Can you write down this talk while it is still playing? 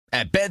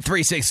At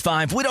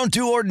Bet365, we don't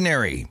do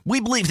ordinary. We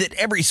believe that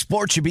every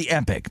sport should be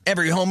epic.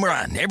 Every home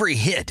run, every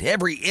hit,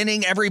 every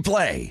inning, every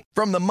play.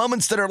 From the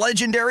moments that are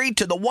legendary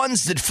to the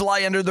ones that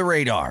fly under the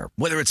radar.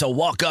 Whether it's a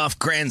walk-off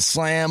grand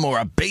slam or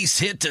a base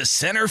hit to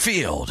center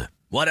field.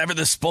 Whatever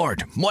the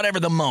sport, whatever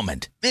the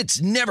moment.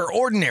 It's never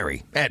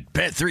ordinary at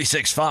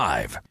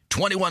Bet365.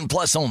 21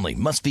 plus only.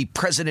 Must be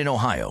present in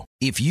Ohio.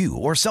 If you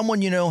or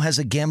someone you know has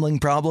a gambling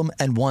problem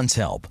and wants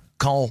help,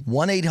 call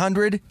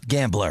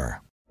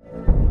 1-800-GAMBLER.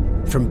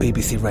 From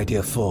BBC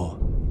Radio 4,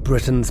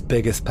 Britain's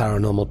biggest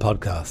paranormal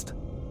podcast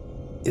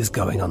is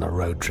going on a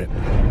road trip.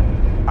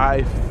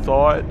 I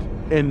thought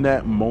in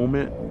that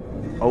moment,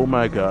 oh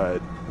my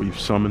God, we've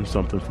summoned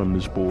something from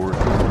this board.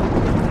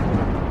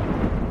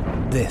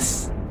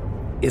 This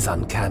is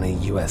Uncanny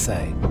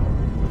USA.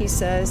 He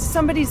says,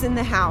 somebody's in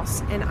the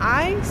house, and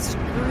I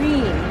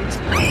screamed.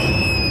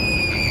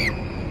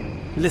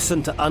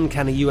 Listen to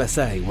Uncanny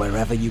USA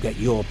wherever you get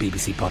your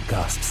BBC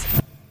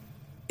podcasts,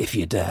 if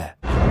you dare.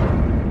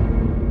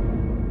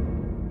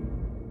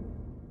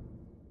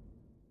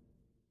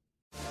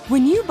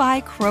 When you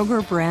buy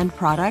Kroger brand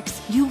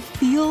products, you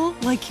feel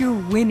like you're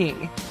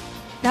winning.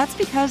 That's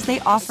because they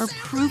offer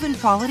proven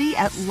quality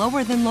at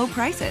lower than low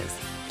prices.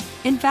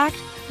 In fact,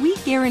 we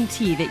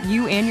guarantee that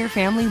you and your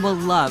family will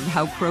love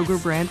how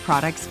Kroger brand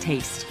products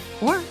taste,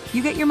 or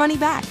you get your money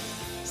back.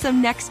 So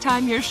next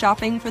time you're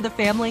shopping for the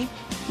family,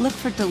 look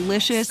for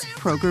delicious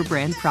Kroger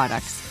brand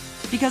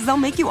products, because they'll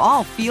make you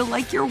all feel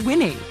like you're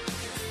winning.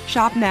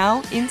 Shop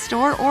now,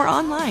 in-store, or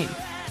online.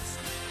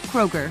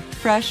 Kroger,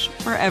 fresh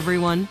for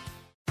everyone.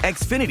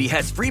 Xfinity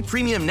has free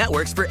premium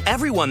networks for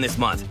everyone this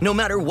month, no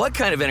matter what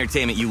kind of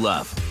entertainment you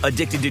love.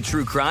 Addicted to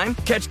true crime?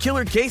 Catch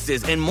killer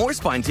cases and more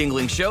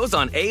spine-tingling shows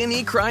on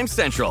A&E Crime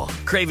Central.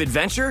 Crave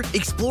adventure?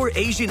 Explore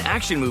Asian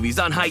action movies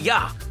on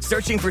Hi-YAH.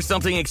 Searching for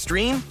something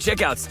extreme?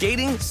 Check out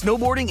skating,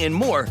 snowboarding, and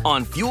more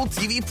on Fuel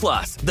TV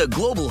Plus, the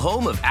global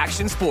home of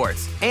action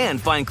sports.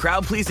 And find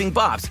crowd-pleasing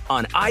bops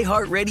on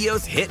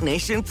iHeartRadio's Hit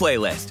Nation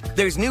playlist.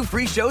 There's new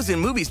free shows and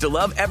movies to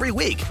love every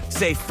week.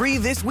 Say free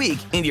this week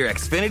in your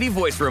Xfinity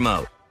voice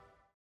remote.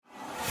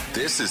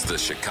 This is the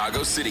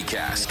Chicago City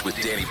Cast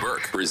with Danny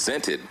Burke,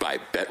 presented by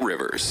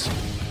BetRivers.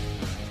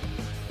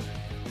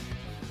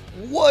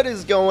 What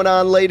is going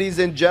on, ladies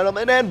and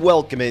gentlemen, and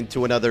welcome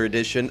into another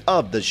edition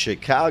of the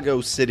Chicago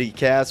City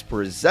Cast,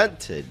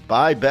 presented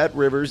by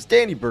BetRivers.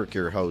 Danny Burke,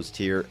 your host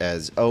here,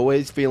 as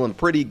always, feeling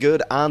pretty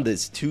good on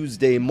this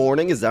Tuesday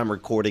morning as I'm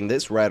recording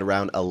this right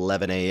around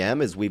 11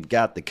 a.m. as we've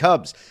got the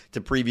Cubs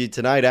to preview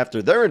tonight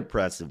after their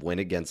impressive win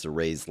against the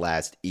Rays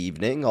last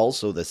evening.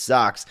 Also, the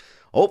Sox.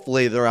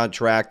 Hopefully they're on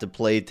track to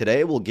play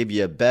today. We'll give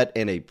you a bet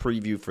and a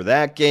preview for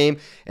that game.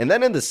 And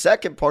then in the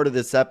second part of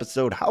this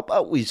episode, how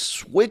about we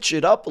switch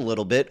it up a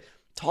little bit,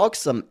 talk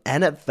some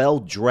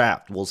NFL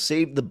draft. We'll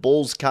save the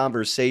Bulls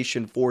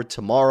conversation for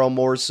tomorrow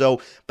more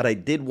so, but I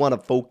did want to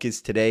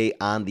focus today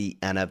on the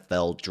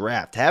NFL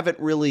draft. Haven't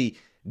really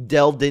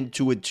delved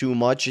into it too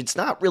much. It's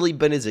not really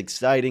been as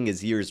exciting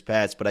as years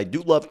past, but I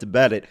do love to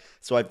bet it,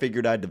 so I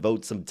figured I'd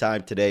devote some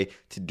time today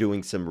to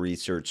doing some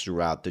research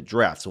throughout the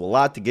draft. So a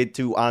lot to get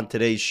to on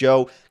today's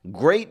show.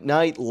 Great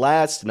night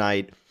last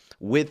night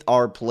with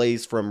our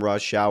plays from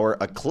Rush Hour.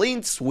 A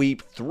clean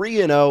sweep,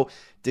 3-0.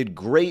 Did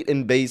great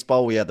in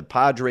baseball. We had the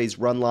Padres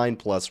run line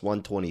plus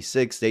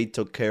 126. They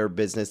took care of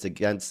business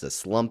against the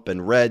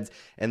slumping Reds.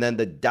 And then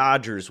the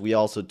Dodgers, we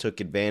also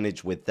took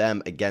advantage with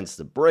them against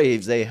the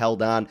Braves. They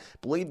held on. I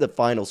believe the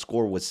final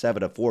score was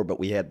 7-4, but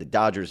we had the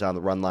Dodgers on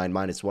the run line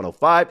minus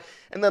 105.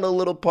 And then a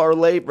little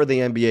parlay for the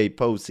NBA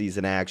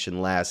postseason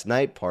action last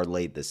night.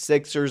 Parlayed the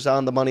Sixers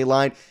on the money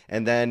line.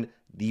 And then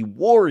the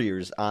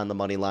Warriors on the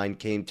money line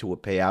came to a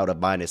payout of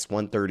minus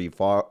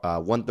 134,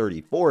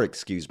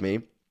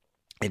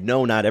 And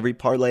no, not every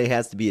parlay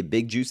has to be a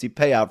big, juicy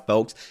payout,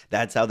 folks.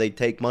 That's how they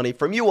take money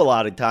from you a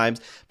lot of times.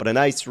 But a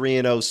nice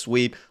 3-0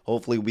 sweep.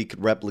 Hopefully we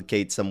could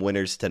replicate some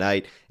winners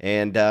tonight.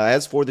 And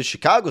as for the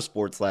Chicago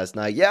sports last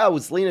night, I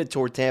was leaning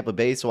toward Tampa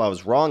Bay, so I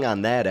was wrong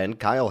on that end.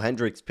 Kyle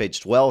Hendricks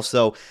pitched well,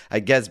 so I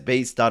guess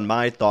based on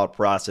my thought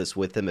process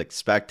with him,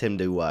 expect him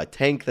to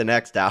tank the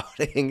next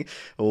outing.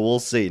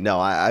 We'll see. No,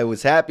 I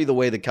was happy the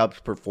way the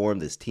Cubs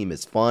performed. This team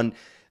is fun.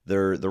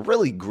 They're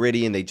really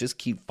gritty, and they just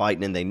keep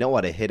fighting, and they know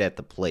how to hit at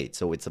the plate.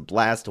 So it's a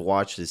blast to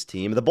watch this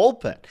team. The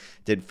bullpen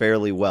did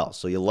fairly well,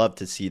 so you love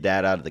to see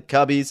that out of the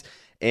Cubbies.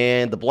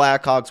 And the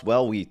Blackhawks,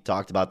 well, we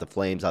talked about the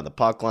Flames on the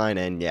puck line,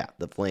 and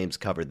the Flames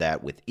covered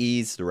that with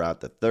ease throughout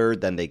the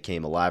third. Then they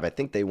came alive. I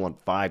think they won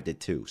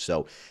 5-2.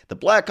 So the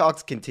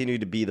Blackhawks continue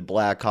to be the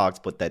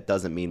Blackhawks, but that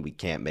doesn't mean we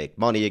can't make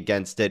money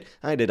against it.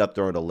 I ended up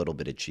throwing a little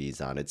bit of cheese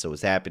on it, so I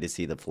was happy to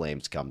see the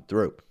Flames come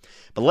through.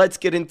 But let's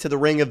get into the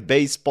ring of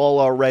baseball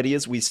already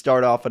as we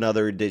start off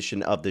another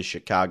edition of the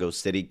Chicago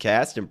City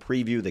Cast and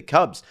preview the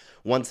Cubs.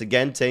 Once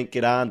again, take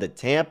it on the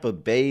Tampa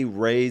Bay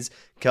Rays.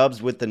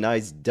 Cubs with the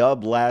nice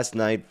dub last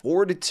night,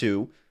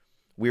 4-2.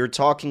 We were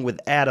talking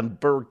with Adam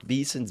Burke,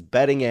 VSiN's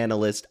betting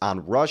analyst,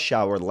 on Rush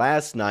Hour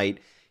last night.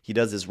 He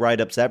does his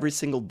write-ups every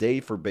single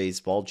day for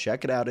baseball.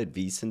 Check it out at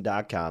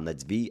VSiN.com.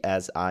 That's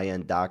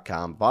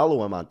VSIN.com.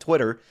 Follow him on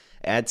Twitter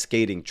at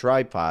Skating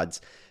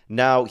Tripods.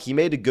 Now, he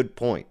made a good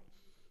point.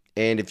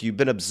 And if you've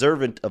been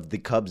observant of the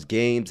Cubs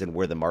games and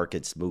where the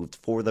market's moved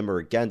for them or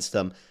against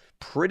them,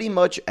 pretty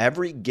much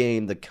every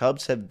game the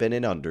Cubs have been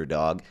an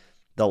underdog,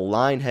 the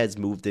line has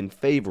moved in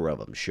favor of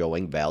them,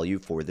 showing value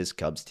for this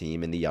Cubs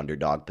team in the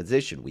underdog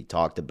position. We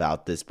talked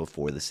about this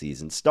before the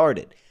season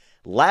started.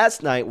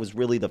 Last night was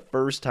really the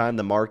first time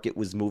the market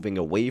was moving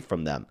away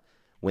from them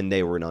when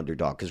they were an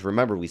underdog. Because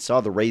remember, we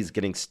saw the Rays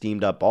getting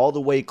steamed up all the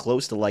way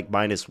close to like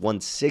minus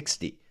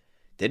 160.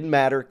 Didn't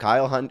matter.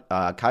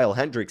 Kyle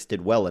Hendricks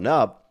did well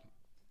enough.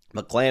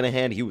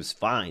 McClanahan, he was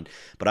fine.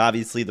 But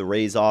obviously the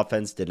Rays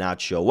offense did not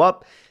show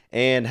up.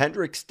 And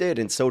Hendricks did,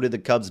 and so did the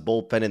Cubs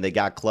bullpen, and they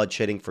got clutch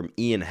hitting from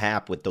Ian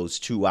Happ with those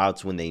 2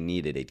 outs when they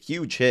needed it.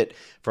 Huge hit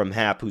from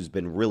Happ, who's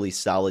been really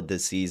solid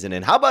this season.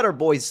 And how about our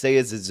boy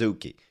Seiya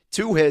Suzuki?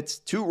 2 hits,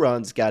 2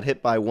 runs, got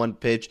hit by 1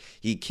 pitch.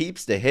 He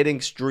keeps the hitting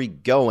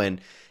streak going,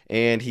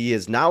 and he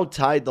has now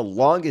tied the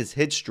longest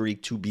hit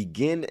streak to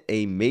begin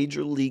a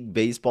Major League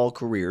Baseball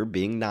career,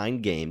 being 9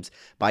 games,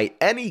 by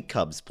any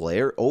Cubs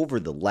player over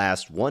the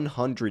last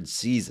 100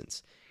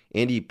 seasons.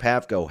 Andy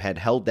Pafko had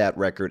held that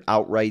record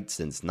outright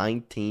since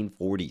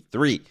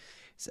 1943.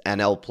 He's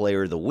NL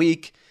Player of the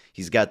Week.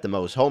 He's got the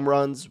most home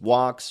runs,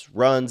 walks,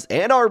 runs,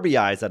 and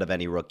RBIs out of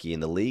any rookie in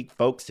the league.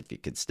 Folks, if you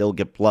could still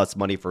get plus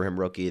money for him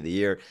Rookie of the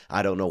Year,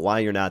 I don't know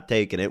why you're not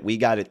taking it. We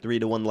got it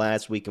 3-1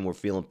 last week, and we're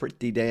feeling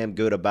pretty damn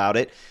good about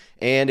it.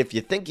 And if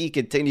you think he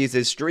continues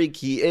his streak,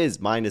 he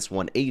is minus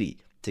 180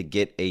 to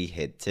get a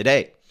hit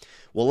today.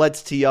 Well,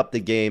 let's tee up the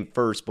game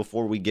first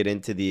before we get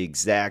into the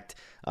exact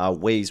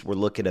ways we're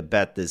looking to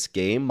bet this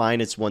game.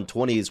 Minus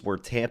 120 is where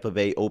Tampa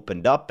Bay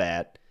opened up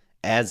at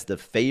as the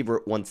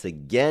favorite once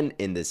again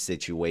in this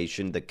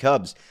situation. The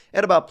Cubs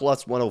at about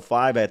plus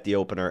 105 at the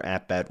opener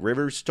at Bet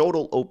Rivers.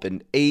 Total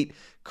opened 8.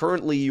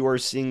 Currently, you are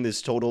seeing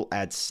this total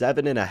at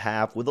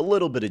 7.5 with a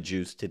little bit of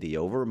juice to the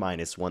over,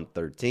 minus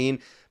 113.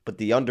 But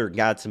the under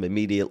got some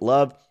immediate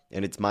love,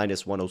 and it's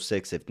minus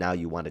 106 if now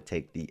you want to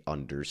take the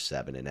under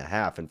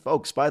 7.5. And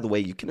folks, by the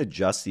way, you can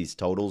adjust these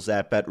totals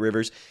at Bet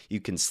Rivers.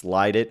 You can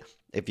slide it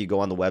if you go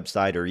on the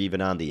website or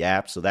even on the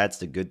app. So that's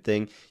the good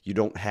thing. You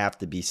don't have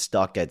to be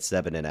stuck at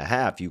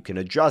 7.5. You can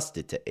adjust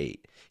it to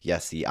 8.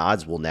 Yes, the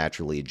odds will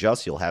naturally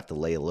adjust. You'll have to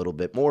lay a little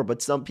bit more,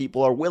 but some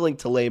people are willing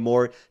to lay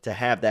more to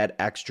have that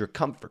extra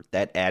comfort,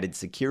 that added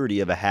security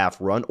of a half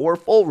run or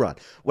full run.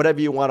 Whatever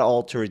you want to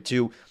alter it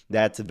to,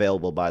 that's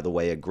available, by the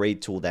way. A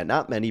great tool that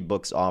not many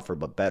books offer,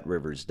 but Bet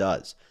Rivers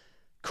does.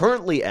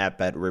 Currently at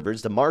Bet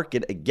Rivers, the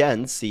market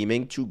again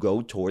seeming to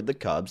go toward the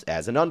Cubs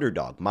as an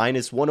underdog.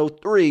 Minus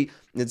 103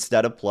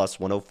 instead of plus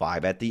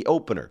 105 at the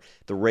opener.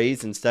 The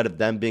Rays, instead of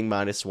them being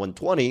minus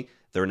 120,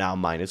 they're now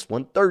minus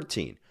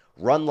 113.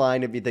 Run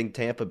line, if you think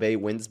Tampa Bay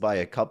wins by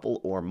a couple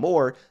or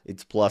more,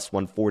 it's plus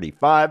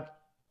 145.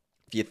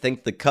 If you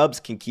think the Cubs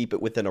can keep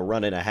it within a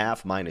run and a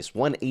half, minus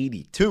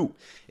 182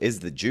 is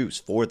the juice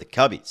for the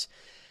Cubbies.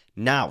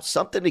 Now,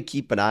 something to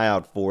keep an eye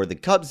out for. The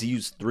Cubs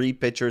used 3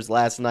 pitchers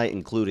last night,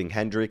 including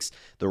Hendricks.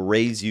 The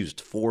Rays used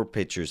 4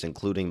 pitchers,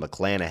 including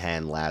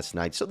McClanahan last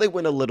night. So they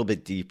went a little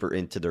bit deeper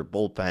into their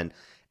bullpen.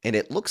 And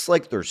it looks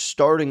like they're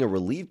starting a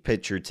relief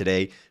pitcher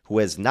today who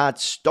has not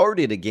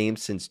started a game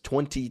since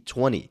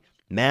 2020.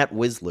 Matt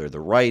Wisler, the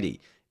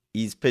righty.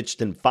 He's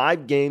pitched in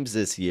 5 games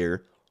this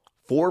year,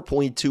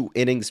 4.2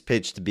 innings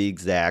pitched to be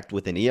exact,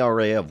 with an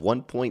ERA of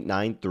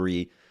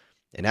 1.93,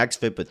 an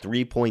xFIP of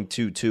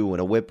 3.22, and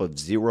a whip of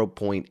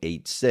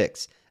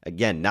 0.86.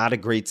 Again, not a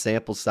great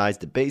sample size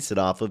to base it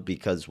off of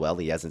because, well,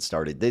 he hasn't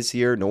started this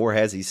year, nor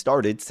has he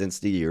started since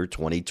the year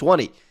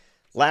 2020.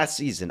 Last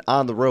season,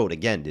 on the road,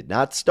 again, did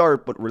not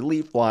start, but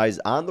relief-wise,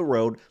 on the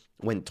road,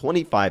 went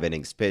 25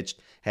 innings pitched,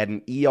 had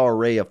an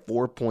ERA of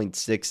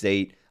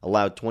 4.68,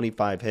 allowed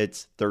 25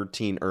 hits,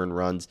 13 earned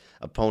runs.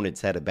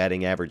 Opponents had a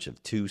batting average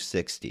of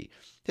 260.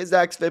 His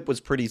xFIP was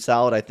pretty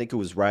solid. I think it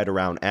was right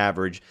around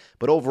average.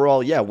 But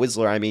overall, yeah,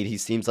 Wisler, I mean, he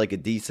seems like a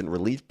decent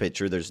relief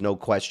pitcher. There's no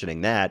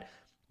questioning that.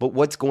 But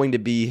what's going to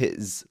be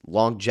his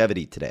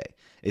longevity today?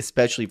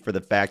 Especially for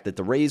the fact that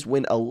the Rays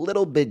went a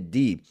little bit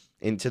deep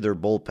into their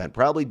bullpen,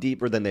 probably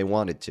deeper than they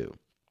wanted to.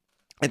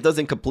 It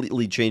doesn't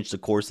completely change the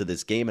course of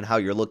this game and how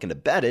you're looking to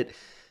bet it,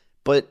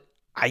 but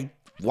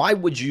why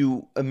would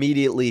you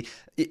immediately...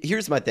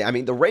 Here's my thing. I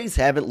mean, the Rays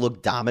haven't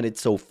looked dominant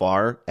so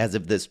far as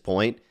of this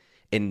point,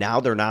 and now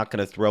they're not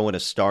going to throw in a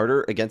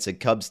starter against a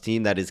Cubs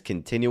team that is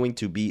continuing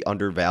to be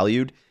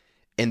undervalued,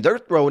 and they're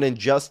throwing in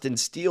Justin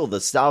Steele.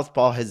 The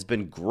southpaw has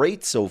been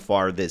great so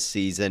far this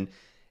season,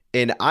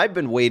 and I've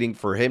been waiting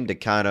for him to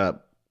kind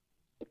of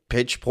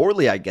pitch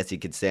poorly, I guess you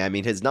could say. I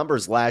mean, his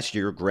numbers last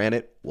year,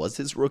 granted, was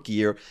his rookie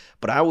year,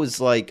 but I was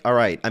like, all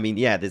right, I mean,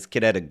 yeah, this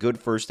kid had a good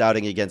first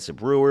outing against the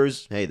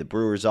Brewers. Hey, the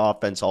Brewers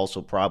offense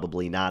also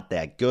probably not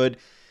that good.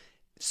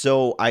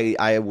 So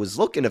I was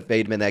looking to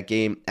fade him in that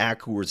game at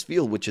Coors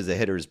Field, which is a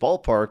hitter's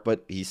ballpark,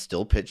 but he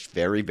still pitched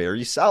very,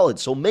 very solid.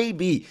 So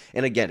maybe,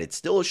 and again, it's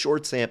still a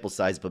short sample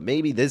size, but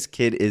maybe this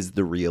kid is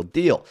the real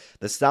deal.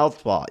 The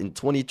southpaw in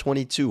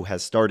 2022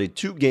 has started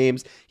 2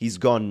 games. He's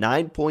gone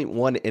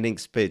 9.1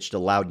 innings pitched,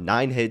 allowed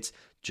 9 hits,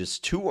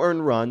 just 2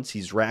 earned runs.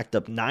 He's racked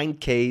up 9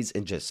 Ks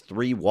and just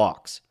 3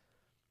 walks.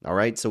 All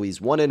right, so he's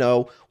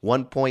 1-0,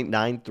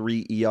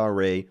 1.93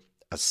 ERA,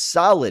 a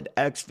solid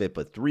xFIP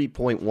of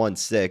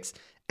 3.16,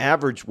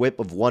 average whip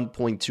of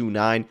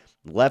 1.29,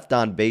 left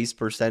on base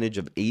percentage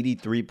of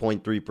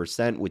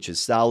 83.3%, which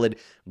is solid.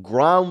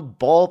 Ground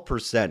ball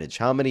percentage,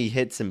 how many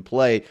hits in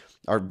play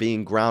are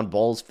being ground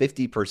balls?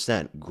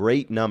 50%,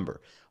 great number.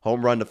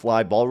 Home run to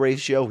fly ball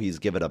ratio, he's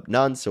given up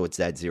none, so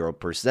it's at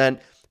 0%.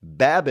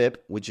 BABIP,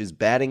 which is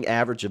batting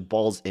average of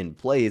balls in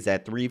play, is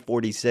at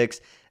 346.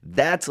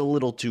 That's a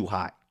little too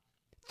high.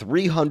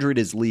 300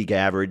 is league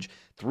average.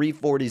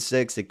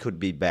 346, it could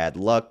be bad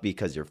luck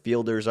because your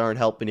fielders aren't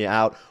helping you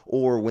out,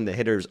 or when the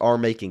hitters are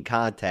making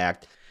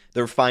contact,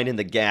 they're finding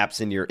the gaps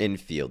in your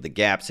infield, the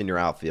gaps in your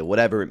outfield,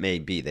 whatever it may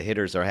be. The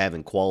hitters are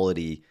having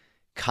quality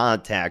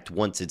contact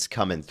once it's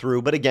coming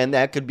through. But again,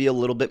 that could be a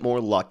little bit more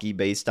lucky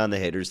based on the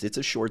hitters. It's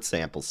a short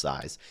sample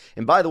size.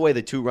 And by the way,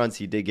 the 2 runs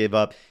he did give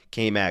up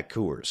came at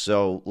Coors.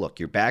 So look,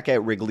 you're back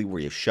at Wrigley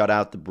where you shut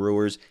out the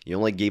Brewers. You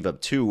only gave up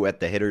 2 at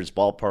the hitters'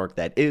 ballpark.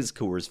 That is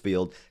Coors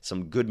Field.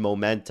 Some good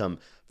momentum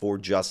for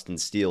Justin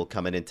Steele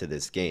coming into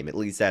this game. At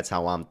least that's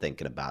how I'm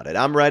thinking about it.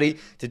 I'm ready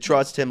to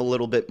trust him a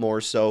little bit more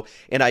so.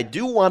 And I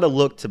do want to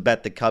look to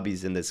bet the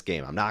Cubbies in this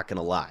game. I'm not going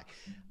to lie.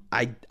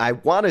 I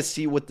want to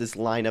see what this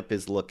lineup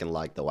is looking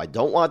like, though. I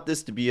don't want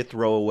this to be a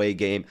throwaway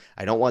game.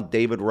 I don't want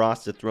David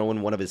Ross to throw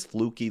in one of his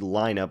fluky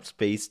lineups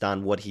based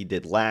on what he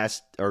did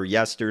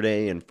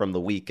yesterday and from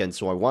the weekend.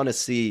 So I want to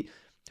see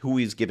who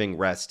he's giving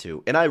rest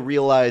to. And I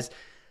realize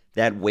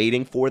that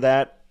waiting for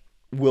that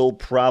will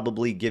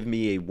probably give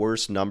me a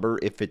worse number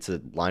if it's a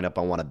lineup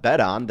I want to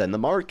bet on. Then the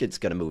market's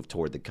going to move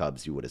toward the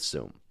Cubs, you would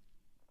assume.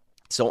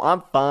 So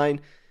I'm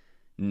fine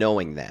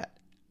knowing that.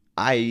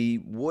 I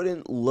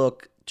wouldn't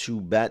look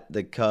to bet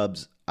the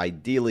Cubs,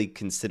 ideally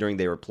considering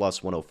they were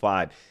plus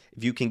 105.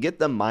 If you can get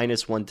them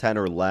minus 110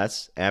 or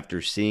less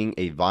after seeing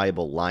a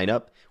viable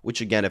lineup,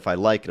 which again, if I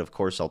like it, of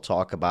course, I'll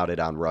talk about it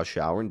on Rush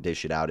Hour and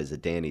dish it out as a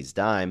Danny's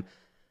Dime,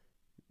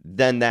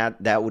 then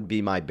that would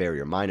be my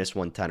barrier, minus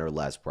 110 or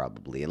less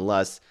probably.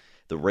 Unless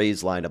the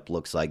Rays lineup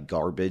looks like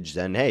garbage,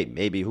 then hey,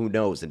 maybe who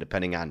knows, and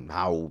depending on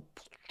how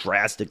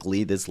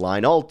drastically this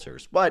line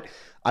alters. But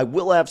I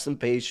will have some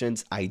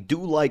patience. I do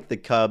like the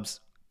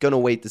Cubs. Gonna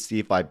wait to see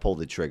if I pull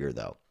the trigger,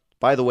 though.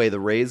 By the way,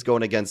 the Rays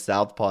going against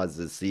Southpaws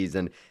this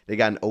season, they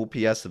got an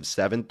OPS of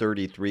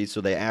 733,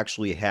 so they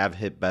actually have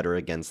hit better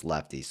against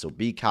lefties. So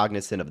be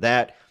cognizant of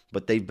that,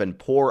 but they've been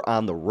poor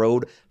on the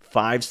road.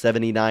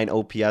 579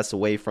 OPS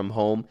away from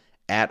home.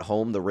 At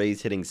home, the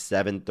Rays hitting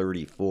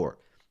 734.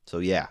 So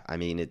yeah, I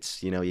mean,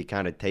 it's, you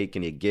kind of take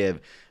and you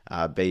give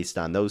based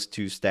on those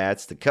 2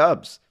 stats. The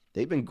Cubs,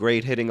 they've been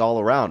great hitting all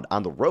around.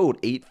 On the road,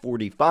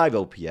 845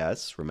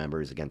 OPS.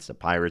 Remember, is against the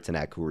Pirates and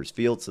at Coors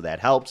Field, so that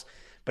helps.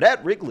 But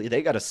at Wrigley,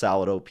 they got a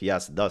solid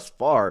OPS thus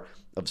far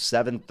of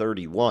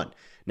 731.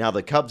 Now,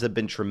 the Cubs have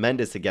been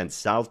tremendous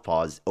against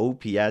Southpaws,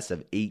 OPS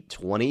of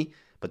 820,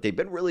 but they've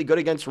been really good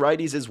against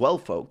righties as well,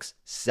 folks.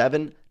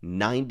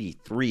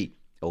 793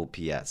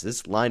 OPS.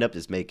 This lineup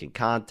is making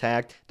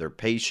contact. They're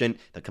patient.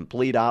 The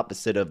complete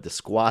opposite of the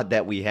squad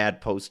that we had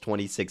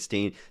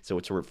post-2016. So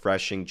it's a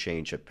refreshing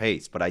change of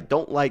pace. But I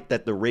don't like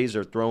that the Rays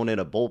are throwing in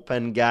a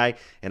bullpen guy.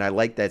 And I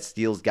like that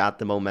Steele's got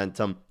the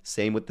momentum.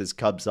 Same with this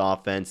Cubs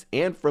offense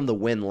and from the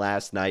win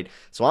last night.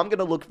 So I'm going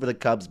to look for the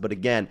Cubs. But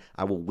again,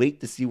 I will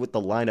wait to see what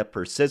the lineup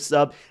persists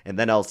of. And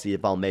then I'll see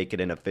if I'll make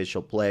it an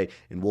official play.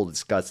 And we'll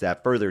discuss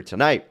that further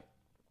tonight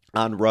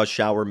on Rush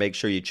Hour. Make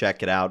sure you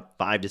check it out,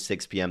 5 to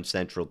 6 p.m.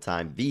 Central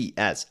Time,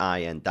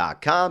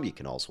 VSIN.com. You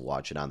can also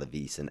watch it on the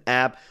VSiN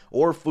app,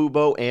 or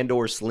Fubo and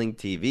or Sling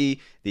TV,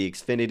 the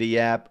Xfinity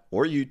app,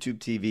 or YouTube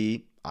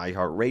TV,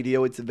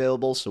 iHeartRadio. It's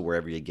available, so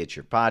wherever you get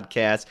your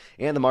podcasts,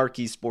 and the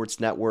Marquee Sports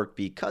Network,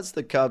 because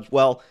the Cubs,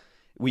 well,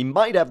 we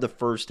might have the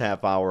first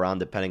half hour on,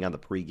 depending on the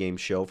pregame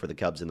show for the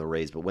Cubs and the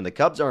Rays. But when the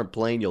Cubs aren't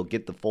playing, you'll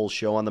get the full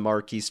show on the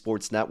Marquee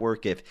Sports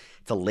Network. If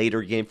it's a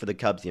later game for the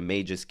Cubs, you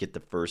may just get the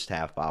first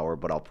half hour,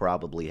 but I'll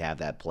probably have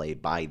that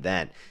played by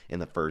then in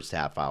the first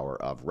half hour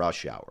of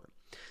Rush Hour.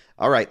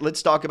 All right,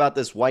 let's talk about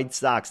this White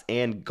Sox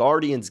and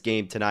Guardians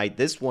game tonight.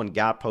 This one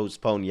got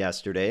postponed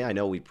yesterday. I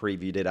know we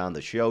previewed it on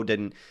the show.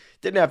 Didn't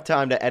have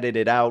time to edit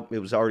it out. It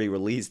was already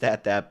released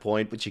at that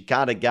point, but you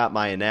kind of got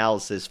my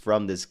analysis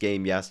from this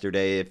game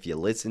yesterday if you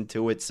listened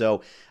to it,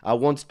 so I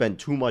won't spend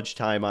too much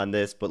time on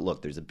this. But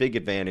look, there's a big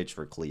advantage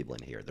for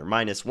Cleveland here. They're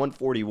minus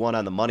 141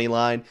 on the money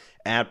line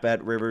at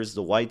Bet Rivers.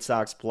 The White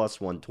Sox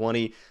plus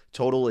 120.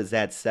 Total is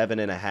at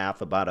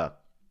 7.5, about a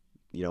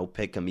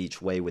pick them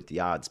each way with the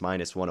odds,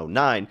 minus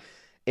 109.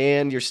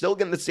 And you're still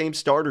getting the same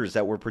starters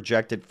that were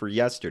projected for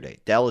yesterday.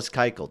 Dallas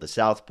Keuchel, the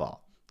southpaw.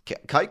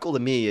 Keuchel to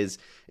me is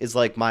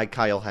like my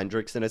Kyle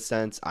Hendricks in a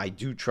sense. I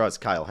do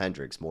trust Kyle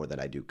Hendricks more than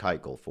I do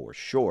Keuchel for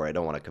sure. I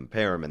don't want to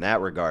compare him in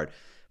that regard.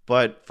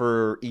 But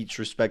for each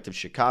respective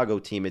Chicago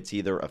team, it's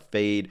either a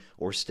fade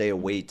or stay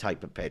away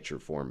type of pitcher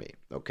for me,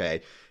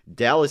 okay?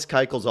 Dallas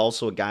Keuchel's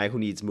also a guy who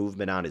needs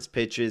movement on his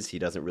pitches. He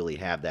doesn't really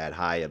have that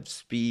high of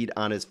speed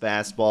on his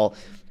fastball,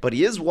 but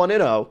he is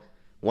 1-0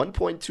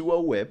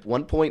 1.20 whip,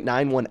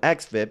 1.91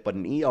 xFIP, but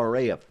an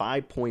ERA of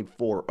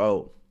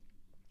 5.40.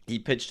 He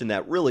pitched in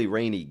that really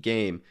rainy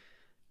game.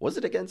 Was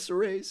it against the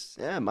Rays?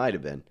 Yeah, it might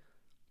have been.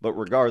 But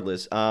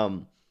regardless,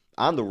 on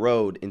the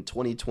road in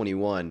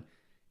 2021,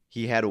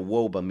 he had a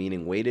WOBA,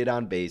 meaning weighted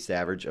on base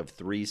average, of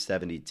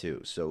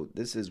 372. So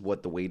this is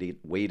what the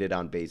weighted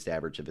on base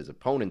average of his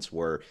opponents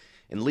were.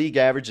 And league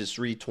average is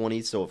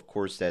 320, so of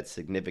course that's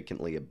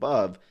significantly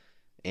above.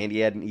 And he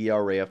had an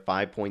ERA of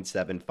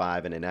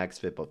 5.75 and an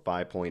xFIP of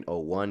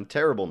 5.01.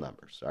 Terrible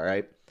numbers, all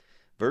right?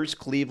 Versus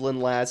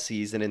Cleveland last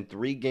season, in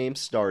 3 games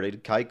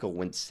started, Keuchel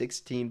went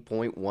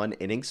 16.1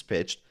 innings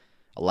pitched,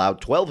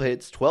 allowed 12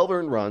 hits, 12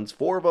 earned runs,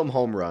 4 of them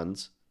home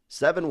runs,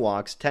 7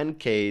 walks, 10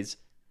 Ks.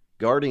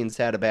 Guardians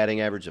had a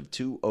batting average of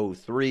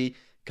 203.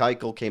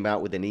 Keuchel came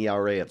out with an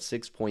ERA of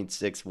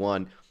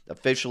 6.61.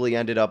 Officially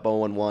ended up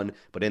 0-1,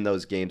 but in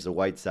those games, the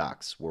White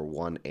Sox were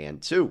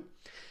 1-2.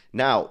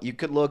 Now, you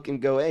could look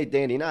and go, hey,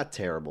 Danny, not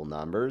terrible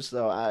numbers.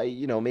 So,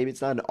 maybe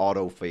it's not an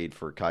auto fade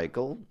for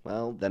Keuchel.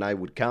 Well, then I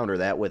would counter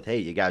that with, hey,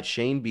 you got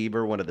Shane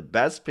Bieber, one of the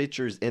best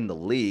pitchers in the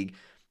league,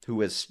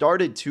 who has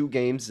started 2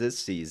 games this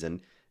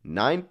season,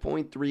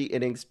 9.3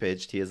 innings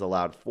pitched. He has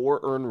allowed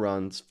 4 earned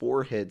runs,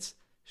 4 hits,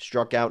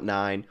 struck out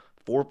 9,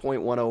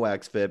 4.10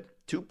 xFIP,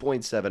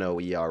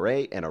 2.70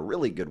 ERA, and a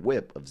really good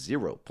whip of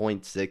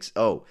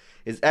 0.60.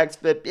 His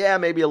xFIP, yeah,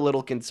 maybe a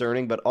little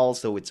concerning, but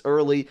also it's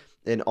early,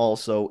 and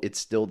also it's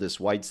still this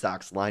White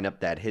Sox lineup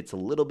that hits a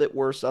little bit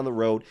worse on the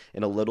road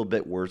and a little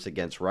bit worse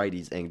against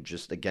righties and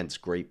just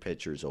against great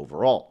pitchers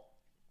overall.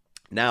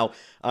 Now,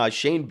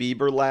 Shane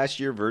Bieber last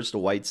year versus the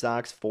White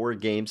Sox, 4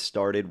 games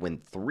started,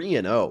 went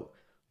 3-0,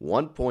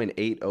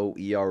 1.80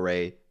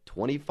 ERA,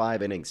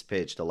 25 innings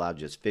pitched, allowed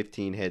just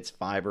 15 hits,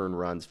 5 earned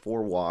runs,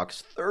 4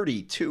 walks,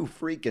 32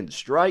 freaking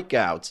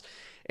strikeouts,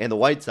 and the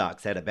White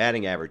Sox had a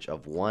batting average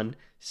of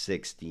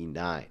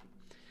 169.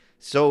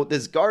 So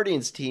this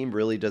Guardians team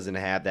really doesn't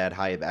have that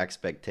high of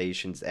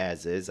expectations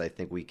as is. I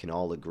think we can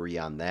all agree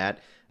on that.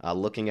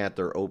 Looking at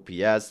their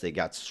OPS, they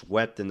got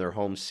swept in their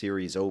home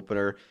series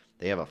opener.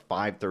 They have a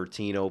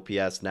 513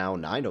 OPS now,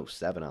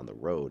 907 on the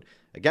road.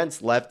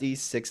 Against lefties,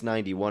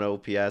 691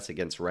 OPS.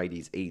 Against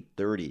righties,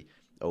 830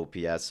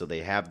 OPS, so they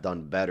have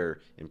done better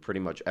in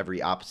pretty much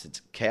every opposite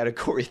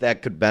category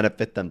that could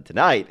benefit them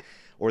tonight,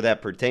 or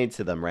that pertains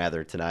to them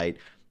rather tonight.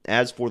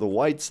 As for the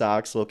White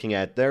Sox, looking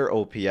at their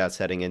OPS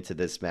heading into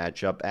this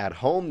matchup, at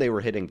home they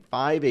were hitting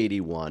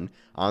 581,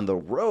 on the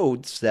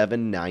road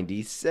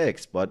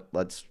 796, but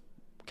let's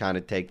kind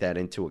of take that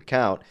into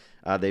account.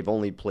 They've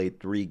only played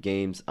 3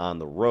 games on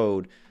the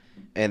road,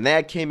 and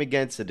that came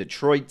against the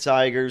Detroit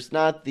Tigers,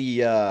 not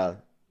the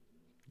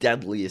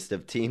deadliest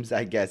of teams,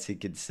 I guess you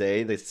could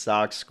say. The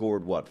Sox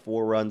scored,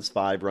 4 runs,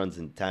 5 runs,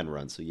 and 10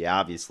 runs. So, yeah,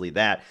 obviously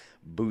that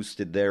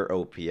boosted their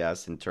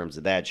OPS in terms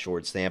of that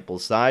short sample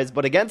size.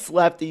 But against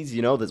lefties,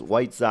 the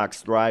White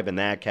Sox thrive in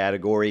that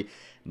category.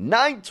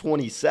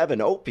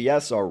 927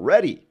 OPS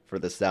already for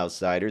the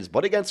Southsiders.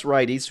 But against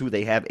righties, who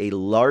they have a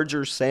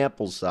larger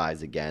sample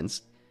size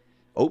against,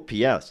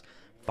 OPS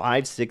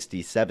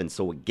 567.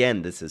 So,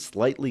 again, this is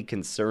slightly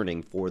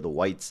concerning for the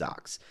White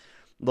Sox.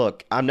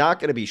 Look, I'm not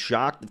going to be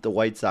shocked if the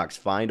White Sox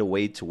find a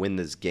way to win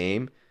this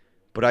game,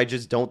 but I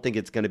just don't think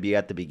it's going to be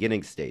at the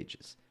beginning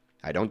stages.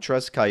 I don't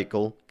trust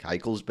Keuchel.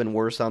 Keuchel's been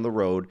worse on the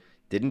road.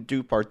 Didn't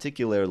do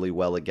particularly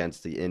well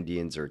against the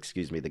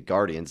the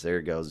Guardians.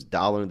 There goes,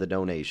 $1 in the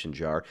donation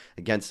jar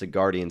against the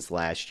Guardians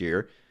last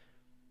year.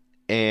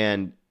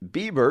 And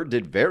Bieber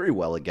did very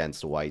well against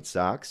the White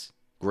Sox.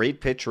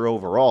 Great pitcher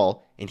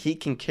overall, and he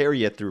can carry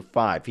you through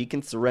 5. He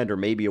can surrender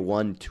maybe a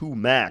 1-2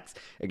 max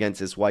against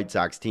this White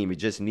Sox team. He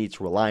just needs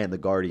to rely on the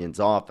Guardians'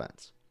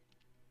 offense.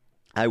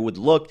 I would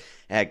look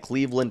at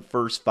Cleveland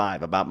first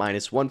 5. About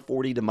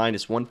 -140 to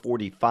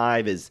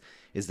 -145 is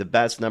the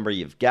best number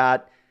you've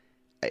got.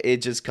 It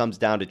just comes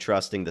down to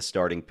trusting the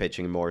starting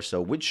pitching more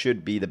so, which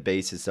should be the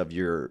basis of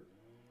your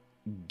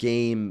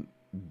game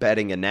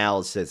betting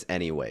analysis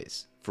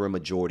anyways, for a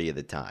majority of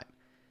the time.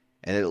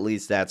 And at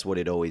least that's what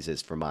it always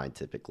is for mine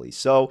typically.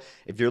 So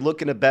if you're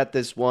looking to bet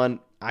this one,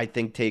 I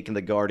think taking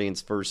the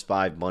Guardians first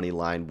 5 money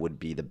line would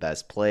be the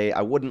best play.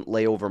 I wouldn't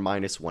lay over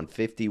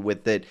 -150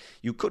 with it.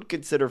 You could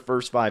consider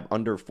first 5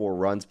 under 4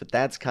 runs, but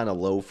that's kind of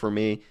low for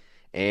me.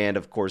 And,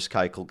 of course,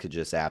 Keuchel could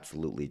just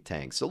absolutely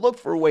tank. So look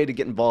for a way to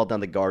get involved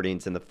on the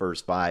Guardians in the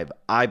first 5.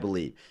 I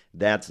believe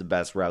that's the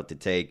best route to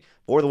take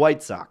for the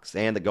White Sox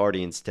and the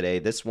Guardians today.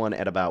 This one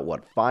at about,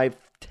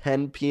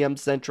 5:10 p.m.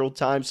 Central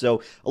Time,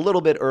 so a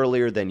little bit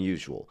earlier than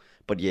usual.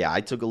 But, yeah,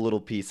 I took a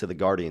little piece of the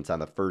Guardians on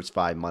the first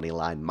 5 money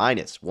line,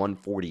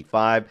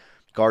 -145.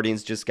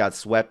 Guardians just got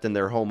swept in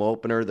their home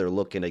opener. They're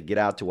looking to get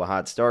out to a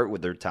hot start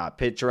with their top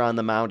pitcher on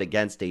the mound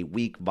against a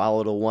weak,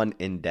 volatile one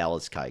in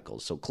Dallas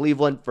Keuchel. So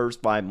Cleveland,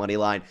 first 5 money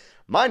line,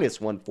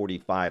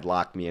 -145.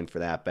 Lock me in for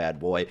that bad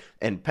boy.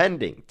 And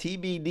pending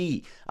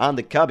TBD on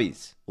the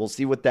Cubbies. We'll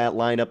see what that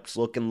lineup's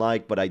looking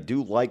like, but I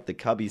do like the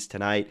Cubbies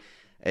tonight.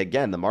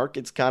 Again, the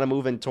market's kind of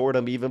moving toward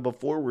him even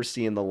before we're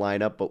seeing the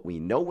lineup, but we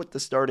know what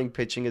the starting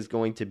pitching is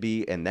going to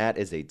be, and that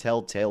is a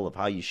telltale of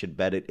how you should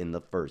bet it in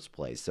the first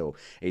place. So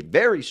a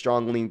very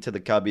strong lean to the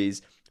Cubbies.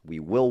 We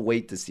will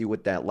wait to see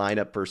what that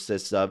lineup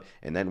persists of,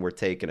 and then we're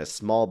taking a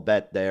small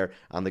bet there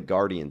on the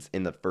Guardians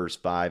in the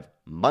first 5.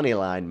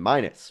 Moneyline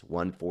minus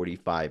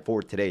 145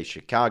 for today's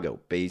Chicago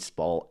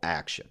baseball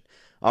action.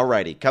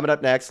 Alrighty, coming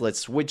up next, let's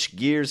switch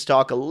gears,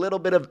 talk a little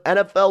bit of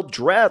NFL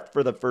draft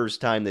for the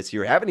first time this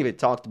year. Haven't even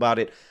talked about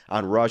it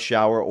on Rush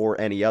Hour or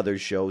any other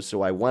show,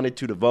 so I wanted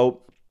to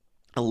devote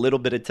a little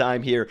bit of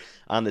time here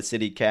on the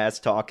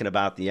CityCast talking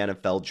about the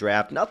NFL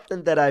draft.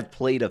 Nothing that I've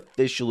played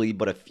officially,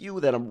 but a few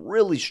that I'm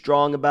really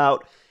strong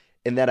about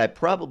and that I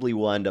probably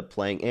will end up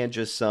playing, and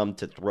just some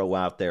to throw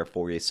out there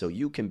for you so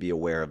you can be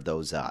aware of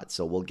those odds.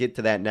 So we'll get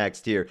to that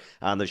next here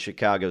on the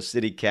Chicago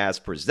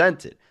CityCast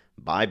presented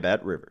by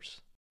BetRivers.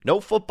 No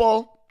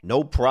football?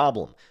 No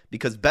problem,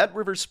 because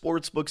BetRivers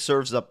Sportsbook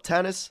serves up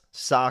tennis,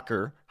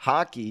 soccer,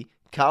 hockey,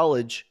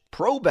 college,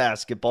 pro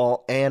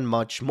basketball, and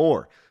much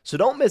more. So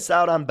don't miss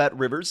out on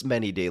BetRivers'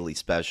 many daily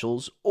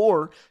specials,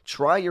 or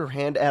try your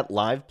hand at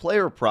live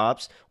player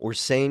props or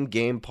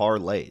same-game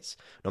parlays.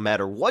 No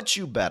matter what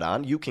you bet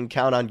on, you can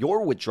count on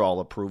your withdrawal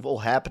approval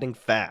happening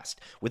fast,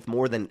 with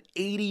more than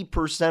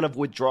 80% of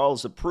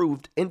withdrawals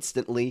approved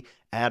instantly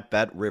at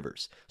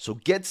BetRivers. So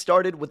get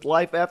started with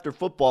life after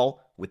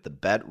football with the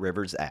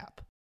BetRivers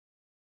app.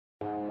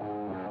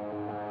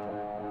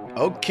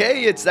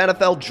 Okay, it's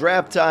NFL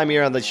draft time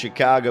here on the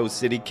Chicago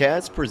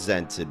CityCast,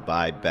 presented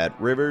by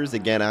BetRivers.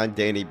 Again, I'm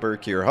Danny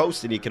Burke, your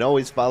host, and you can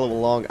always follow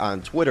along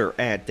on Twitter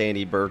at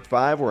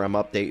DannyBurke5, where I'm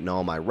updating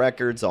all my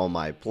records, all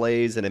my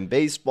plays. And in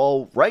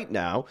baseball, right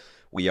now,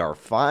 we are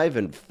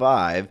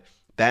 5-5.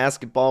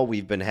 Basketball,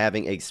 we've been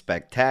having a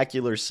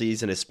spectacular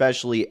season,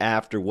 especially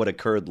after what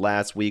occurred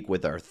last week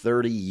with our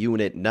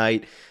 30-unit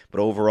night. But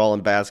overall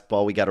in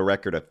basketball, we got a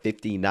record of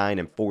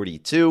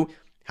 59-42.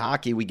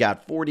 Hockey, we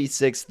got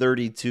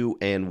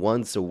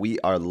 46-32-1, so we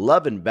are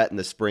loving betting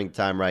the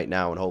springtime right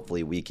now, and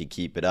hopefully we can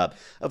keep it up,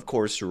 of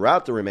course,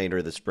 throughout the remainder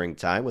of the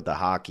springtime with the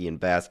hockey and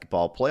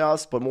basketball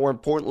playoffs, but more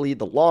importantly,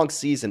 the long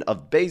season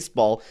of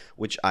baseball,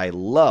 which I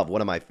love.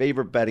 One of my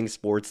favorite betting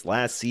sports.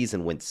 Last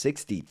season went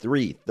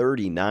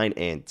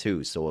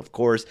 63-39-2, so of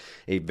course,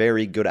 a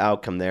very good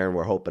outcome there, and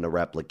we're hoping to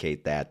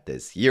replicate that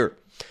this year.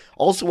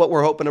 Also, what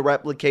we're hoping to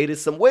replicate is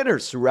some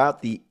winners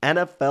throughout the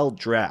NFL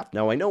draft.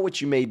 Now, I know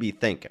what you may be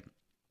thinking.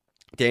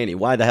 Danny,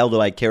 why the hell do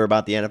I care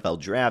about the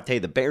NFL draft? Hey,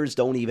 the Bears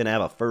don't even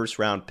have a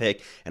first-round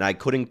pick, and I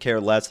couldn't care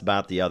less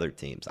about the other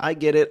teams. I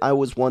get it. I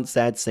was once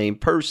that same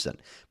person.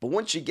 But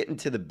once you get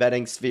into the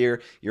betting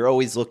sphere, you're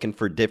always looking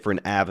for different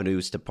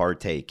avenues to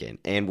partake in.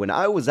 And when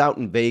I was out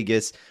in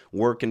Vegas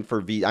working for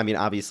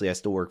obviously I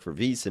still work for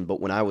VSiN,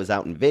 but when I was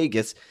out in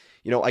Vegas,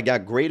 I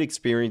got great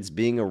experience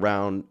being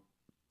around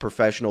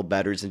professional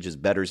bettors and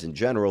just bettors in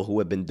general who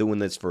have been doing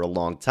this for a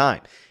long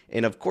time.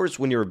 And of course,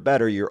 when you're a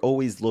bettor, you're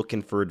always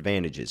looking for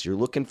advantages. You're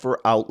looking for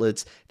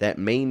outlets that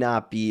may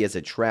not be as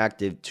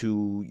attractive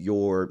to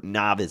your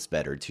novice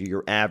bettor, to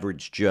your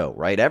average Joe,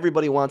 right?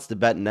 Everybody wants to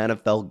bet an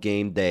NFL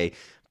game day,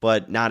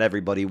 but not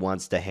everybody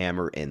wants to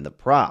hammer in the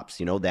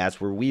props. That's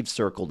where we've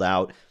circled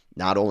out,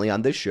 not only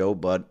on this show,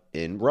 but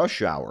in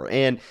Rush Hour.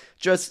 And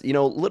just,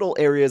 little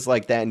areas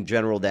like that in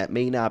general that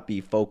may not be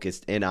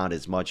focused in on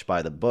as much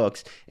by the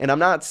books. And I'm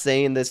not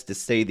saying this to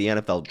say the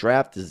NFL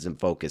draft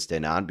isn't focused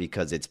in on,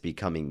 because it's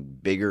becoming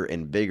bigger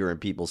and bigger and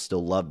people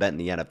still love betting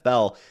the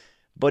NFL.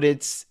 But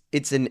it's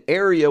an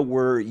area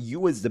where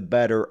you as the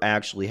bettor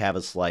actually have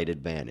a slight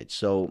advantage.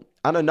 So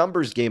on a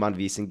numbers game on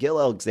VSiN, Gil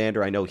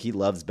Alexander, I know he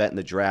loves betting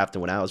the draft.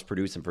 And when I was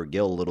producing for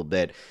Gil a little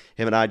bit,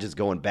 him and I just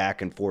going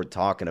back and forth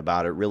talking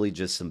about it, really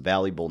just some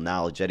valuable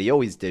knowledge that he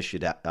always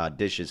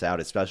dishes out,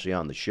 especially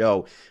on the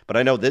show. But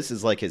I know this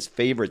is like his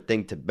favorite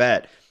thing to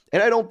bet.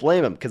 And I don't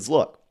blame him, because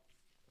look,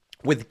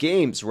 with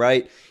games,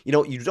 right,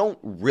 you don't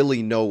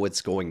really know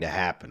what's going to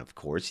happen, of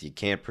course. You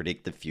can't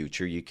predict the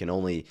future. You can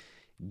only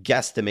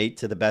guesstimate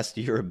to the best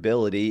of your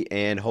ability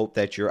and hope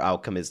that your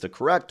outcome is the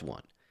correct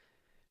one.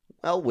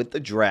 Well, with the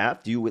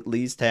draft, you at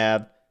least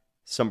have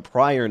some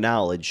prior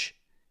knowledge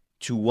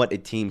to what a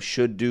team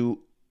should do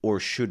or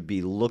should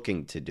be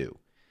looking to do.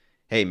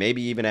 Hey,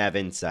 maybe even have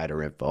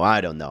insider info. I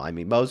don't know.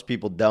 Most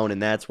people don't,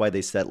 and that's why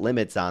they set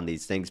limits on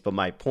these things. But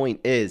my point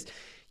is,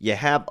 you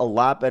have a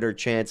lot better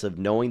chance of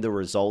knowing the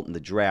result in the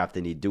draft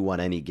than you do on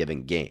any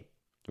given game,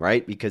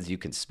 right? Because you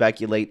can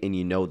speculate and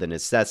you know the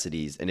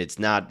necessities, and it's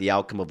not the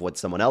outcome of what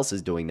someone else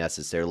is doing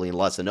necessarily,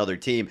 unless another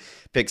team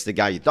picks the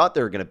guy you thought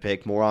they were going to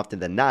pick. More often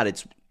than not,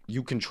 it's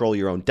you control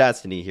your own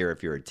destiny here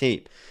if you're a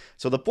team.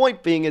 So the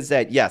point being is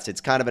that, yes, it's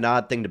kind of an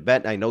odd thing to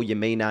bet. I know you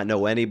may not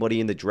know anybody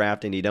in the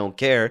draft and you don't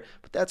care,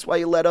 but that's why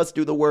you let us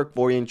do the work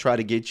for you and try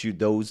to get you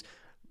those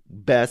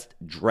best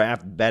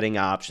draft betting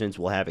options.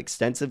 We'll have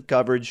extensive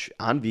coverage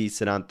on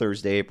VSiN on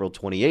Thursday, April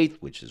 28th,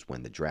 which is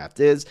when the draft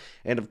is.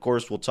 And of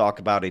course, we'll talk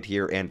about it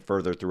here and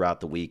further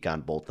throughout the week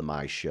on both of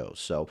my shows.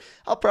 So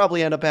I'll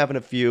probably end up having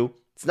a few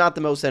It's not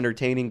the most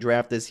entertaining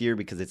draft this year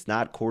because it's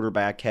not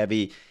quarterback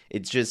heavy.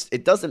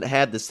 It doesn't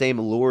have the same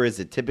allure as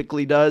it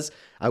typically does.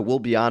 I will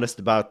be honest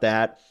about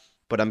that,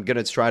 but I'm going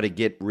to try to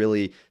get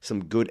really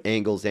some good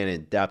angles and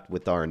in depth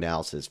with our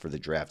analysis for the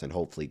draft and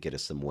hopefully get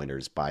us some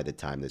winners by the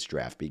time this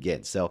draft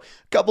begins. So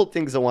a couple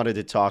things I wanted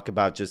to talk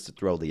about just to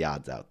throw the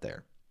odds out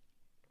there.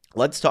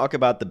 Let's talk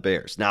about the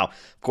Bears. Now,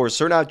 of course,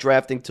 they're not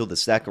drafting till the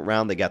second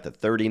round. They got the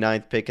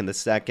 39th pick in the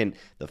second,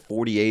 the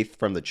 48th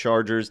from the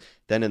Chargers.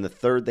 Then in the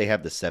third, they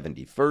have the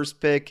 71st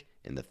pick.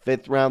 In the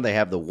fifth round, they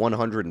have the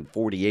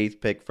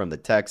 148th pick from the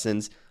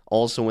Texans.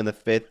 Also in the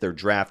fifth, they're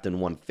drafting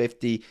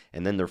 150.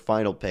 And then their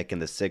final pick in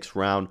the sixth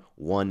round,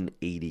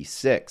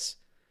 186.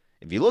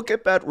 If you look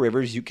at Bet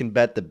Rivers, you can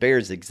bet the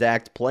Bears'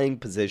 exact playing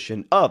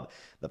position of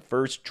the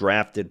first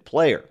drafted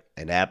player.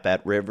 And at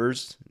Bet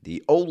Rivers,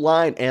 the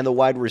O-line and the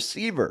wide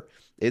receiver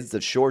is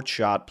the short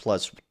shot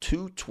plus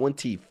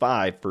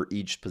 225 for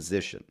each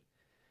position.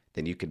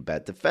 Then you can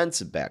bet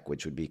defensive back,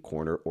 which would be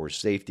corner or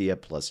safety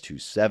at plus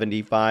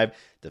 275.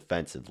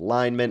 Defensive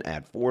lineman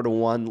at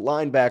 4-1.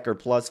 Linebacker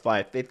plus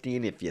 550.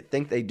 And if you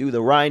think they do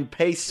the Ryan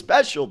Pace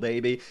special,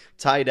 baby,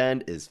 tight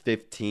end is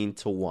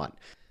 15-1.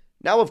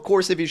 Now, of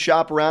course, if you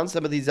shop around,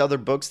 some of these other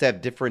books have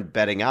different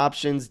betting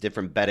options,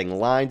 different betting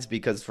lines,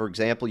 because, for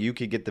example, you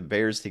could get the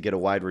Bears to get a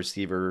wide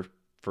receiver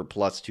for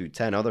plus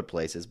 210 other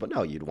places, but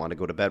no, you'd want to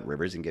go to Bet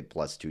Rivers and get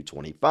plus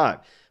 225.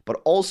 But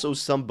also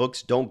some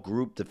books don't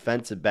group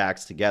defensive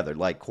backs together,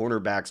 like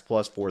cornerbacks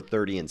plus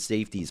 430 and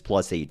safeties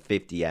plus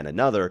 850 and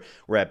another,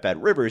 where at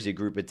Bet Rivers you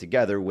group it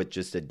together with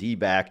just a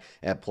D-back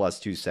at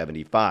plus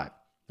 275.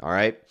 All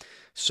right?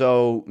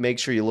 So make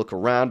sure you look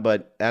around,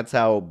 but that's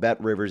how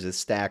Bet Rivers is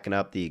stacking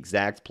up the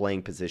exact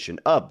playing position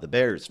of the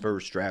Bears'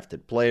 first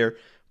drafted player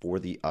for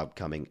the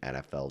upcoming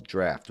NFL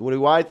draft. What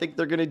do I think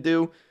they're going to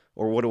do,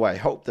 or what do I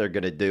hope they're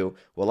going to do?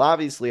 Well,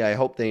 obviously, I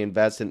hope they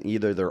invest in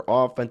either their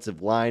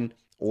offensive line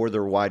or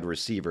their wide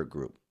receiver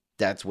group.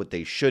 That's what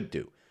they should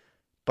do.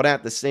 But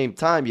at the same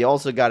time, you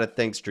also got to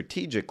think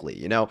strategically.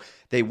 You know,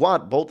 they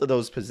want both of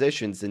those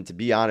positions, and to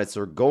be honest,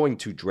 they're going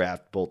to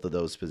draft both of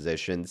those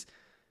positions.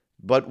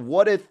 But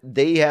what if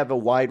they have a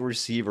wide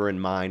receiver in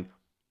mind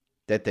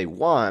that they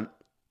want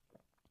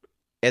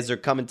as they're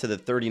coming to the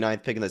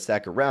 39th pick in the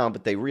second round,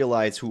 but they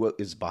realize who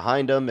is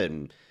behind them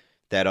and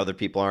that other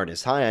people aren't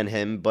as high on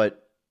him,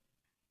 but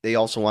they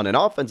also want an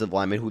offensive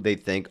lineman who they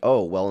think,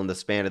 oh, well, in the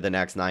span of the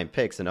next 9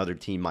 picks, another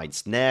team might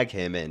snag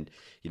him and,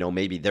 you know,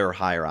 maybe they're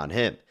higher on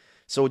him.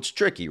 So it's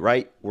tricky,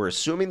 right? We're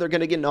assuming they're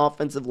going to get an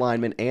offensive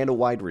lineman and a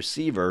wide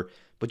receiver,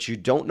 but you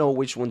don't know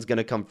which one's going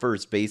to come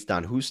first based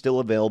on who's still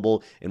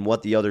available and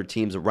what the other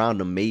teams around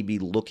them may be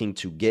looking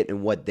to get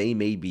and what they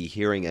may be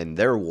hearing in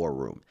their war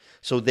room.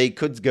 So they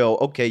could go,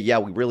 okay, yeah,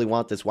 we really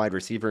want this wide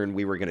receiver and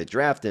we were going to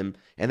draft him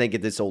and then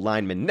get this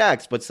O-lineman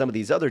next, but some of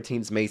these other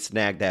teams may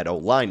snag that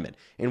O-lineman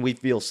and we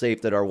feel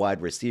safe that our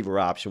wide receiver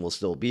option will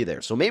still be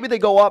there. So maybe they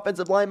go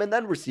offensive lineman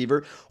then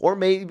receiver, or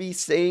maybe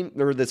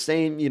the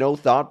same, you know,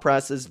 thought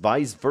process,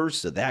 vice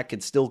versa. That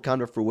could still come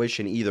to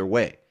fruition either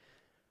way.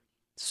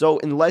 So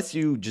unless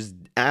you just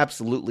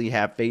absolutely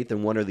have faith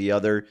in one or the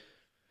other,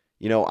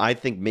 you know, I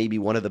think maybe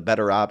one of the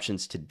better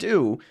options to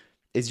do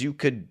is you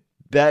could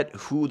bet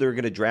who they're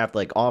going to draft,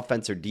 like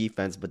offense or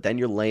defense, but then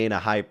you're laying a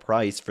high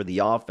price for the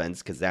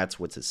offense because that's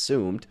what's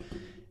assumed.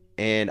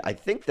 And I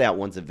think that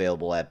one's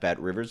available at Bet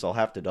Rivers. I'll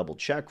have to double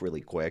check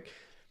really quick.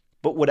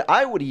 But what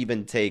I would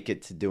even take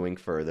it to doing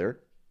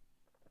further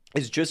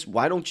is just,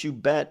 why don't you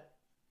bet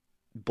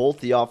both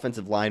the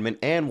offensive lineman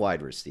and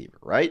wide receiver,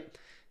 right?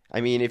 I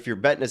mean, if you're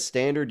betting a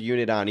standard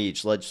unit on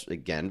each, let's,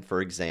 again,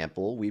 for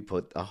example, we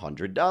put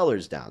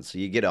 $100 down. So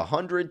you get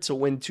 $100 to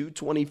win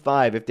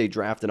 $225 if they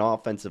draft an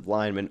offensive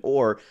lineman,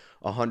 or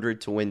 $100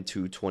 to win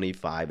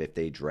 $225 if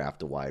they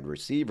draft a wide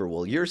receiver.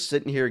 Well, you're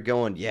sitting here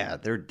going, yeah,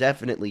 they're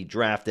definitely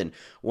drafting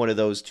one of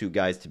those two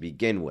guys to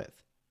begin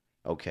with.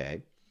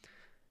 Okay.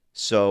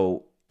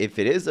 So if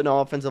it is an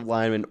offensive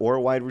lineman or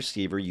a wide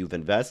receiver, you've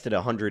invested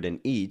 $100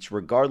 in each,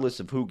 regardless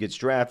of who gets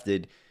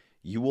drafted,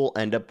 you will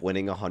end up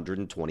winning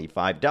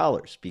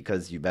 $125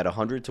 because you bet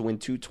 $100 to win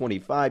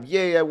 $225.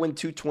 Yeah, I win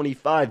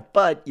 $225,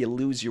 but you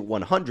lose your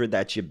 $100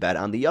 that you bet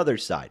on the other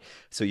side.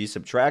 So you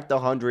subtract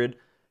 $100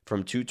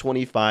 from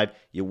 $225,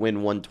 you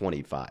win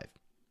 $125.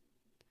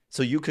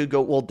 So you could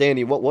go, well,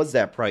 Danny, what was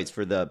that price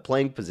for the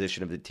playing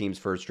position of the team's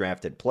first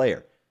drafted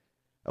player?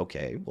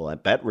 Okay, well,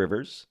 at Bet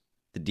Rivers,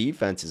 the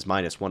defense is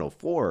minus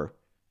 104.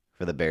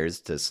 For the Bears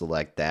to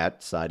select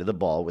that side of the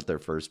ball with their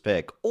first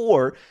pick.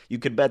 Or you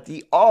could bet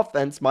the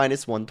offense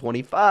minus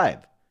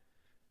 125.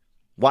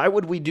 Why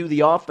would we do the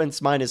offense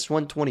minus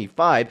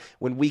 125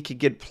 when we could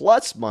get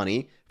plus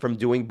money from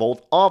doing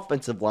both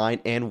offensive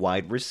line and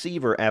wide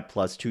receiver at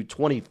plus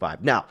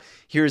 225? Now,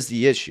 here's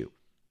the issue.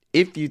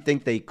 If you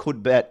think they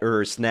could bet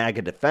or snag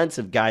a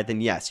defensive guy,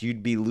 then yes,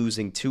 you'd be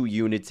losing 2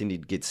 units and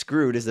you'd get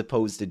screwed, as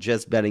opposed to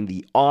just betting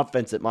the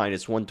offense at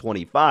minus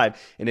 125.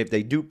 And if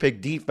they do pick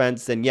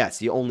defense, then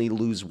yes, you only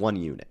lose 1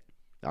 unit.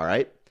 All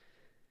right?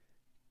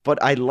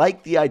 But I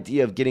like the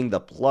idea of getting the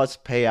plus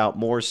payout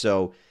more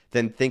so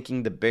than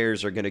thinking the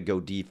Bears are going to go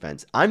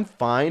defense. I'm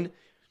fine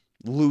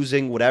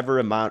losing whatever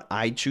amount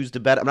I choose to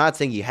bet. I'm not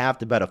saying you have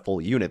to bet a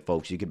full unit,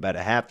 folks. You could bet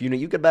a half unit.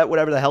 You could bet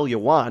whatever the hell you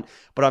want.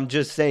 But I'm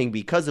just saying,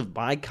 because of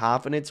my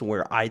confidence in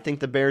where I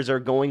think the Bears are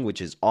going, which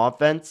is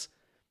offense,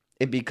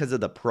 and because of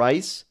the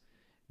price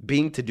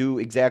being to do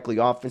exactly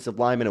offensive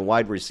lineman and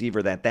wide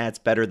receiver, that's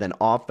better than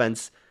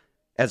offense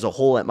as a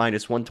whole at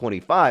minus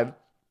 125,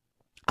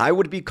 I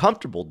would be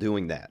comfortable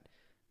doing that.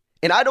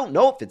 And I don't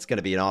know if it's going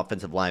to be an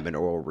offensive lineman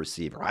or a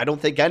receiver. I don't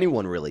think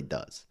anyone really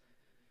does.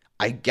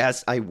 I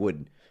guess I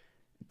would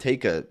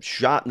take a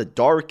shot in the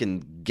dark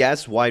and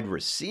guess wide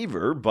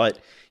receiver, but,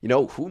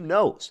 who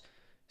knows?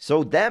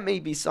 So that may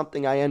be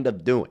something I end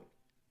up doing.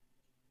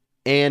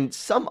 And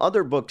some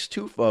other books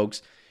too,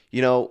 folks,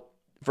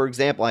 for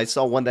example, I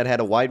saw one that had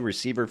a wide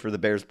receiver for the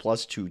Bears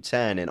plus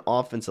 210 and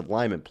offensive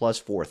lineman plus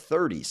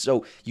 430.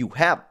 So you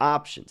have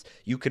options.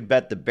 You could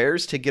bet the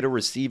Bears to get a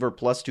receiver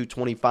plus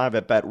 225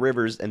 at Bet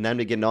Rivers and then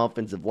to get an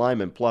offensive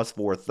lineman plus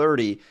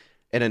 430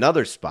 in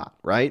another spot,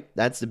 right?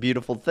 That's the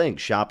beautiful thing.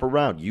 Shop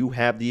around. You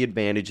have the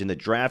advantage in the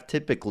draft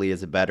typically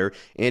as a bettor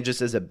and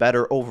just as a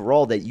bettor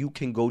overall that you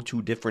can go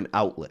to different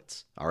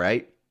outlets, all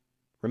right?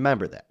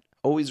 Remember that.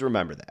 Always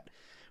remember that.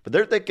 But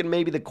they're thinking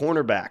maybe the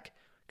cornerback,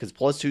 because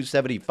plus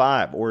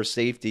 275 or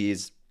safety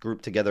is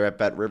grouped together at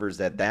Bet Rivers,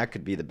 that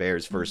could be the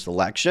Bears' first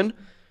selection,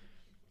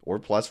 or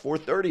plus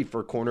 430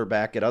 for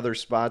cornerback at other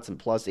spots and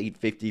plus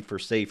 850 for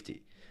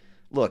safety.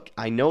 Look,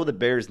 I know the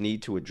Bears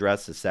need to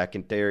address the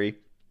secondary.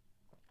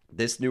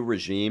 This new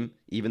regime,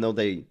 even though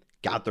they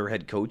got their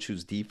head coach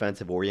who's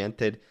defensive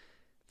oriented,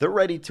 they're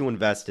ready to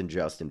invest in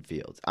Justin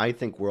Fields. I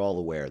think we're all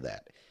aware of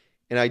that.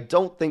 And I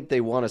don't think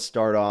they want to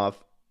start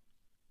off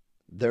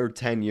their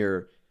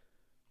tenure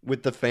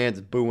with the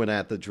fans booing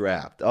at the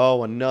draft.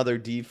 Oh, another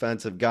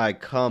defensive guy.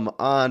 Come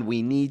on.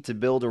 We need to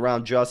build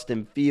around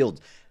Justin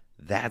Fields.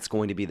 That's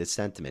going to be the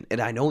sentiment.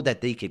 And I know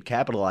that they could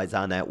capitalize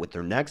on that with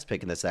their next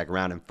pick in the second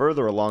round and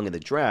further along in the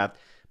draft.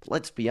 But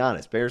let's be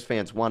honest. Bears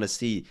fans want to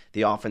see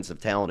the offensive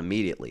talent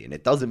immediately. And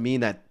it doesn't mean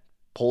that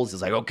Poles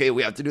is like, okay,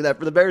 we have to do that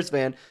for the Bears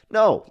fan.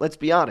 No, let's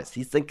be honest.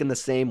 He's thinking the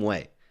same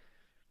way.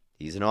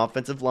 He's an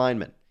offensive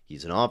lineman.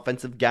 He's an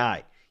offensive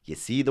guy. You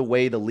see the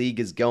way the league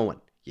is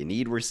going. You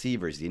need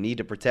receivers. You need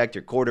to protect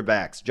your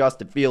quarterbacks.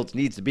 Justin Fields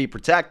needs to be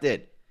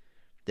protected.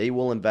 They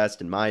will invest,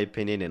 in my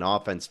opinion, in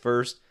offense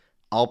first.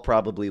 I'll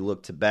probably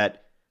look to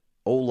bet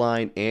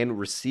O-line and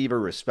receiver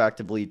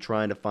respectively,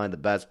 trying to find the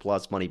best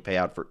plus money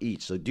payout for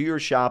each. So do your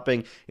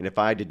shopping, and if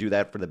I had to do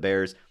that for the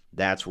Bears,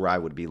 that's where I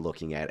would be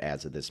looking at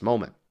as of this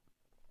moment.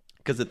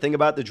 Because the thing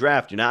about the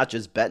draft, you're not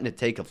just betting to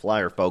take a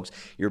flyer, folks.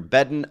 You're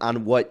betting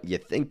on what you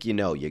think you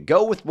know. You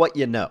go with what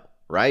you know,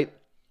 right?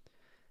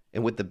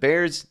 And with the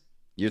Bears,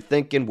 you're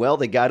thinking, well,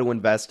 they got to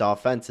invest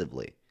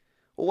offensively.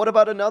 Well, what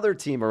about another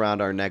team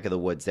around our neck of the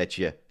woods that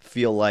you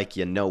feel like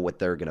you know what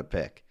they're going to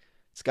pick?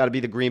 It's got to be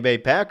the Green Bay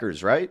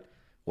Packers, right?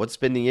 What's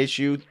been the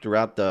issue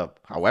throughout the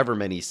however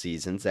many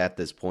seasons at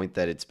this point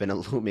that it's been a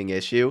looming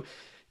issue?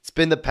 It's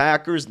been the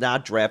Packers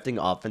not drafting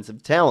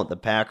offensive talent. The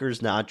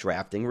Packers not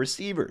drafting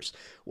receivers.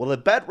 Well,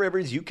 at Bet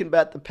Rivers, you can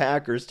bet the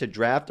Packers to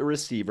draft a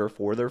receiver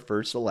for their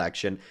first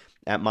selection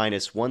at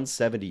minus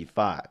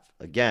 175.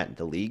 Again,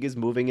 the league is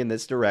moving in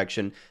this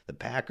direction. The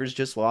Packers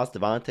just lost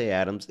Davante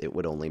Adams. It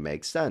would only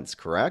make sense,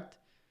 correct?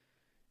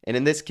 And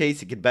in this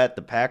case, you could bet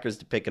the Packers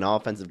to pick an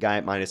offensive guy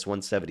at minus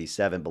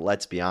 177. But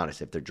let's be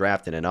honest, if they're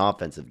drafting an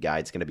offensive guy,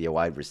 it's going to be a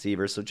wide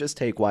receiver. So just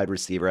take wide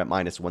receiver at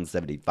minus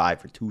 175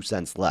 for 2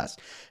 cents less.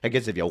 I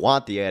guess if you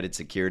want the added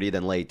security,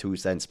 then lay 2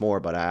 cents more.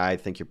 But I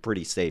think you're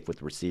pretty safe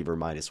with receiver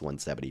minus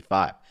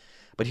 175.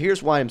 But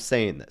here's why I'm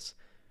saying this.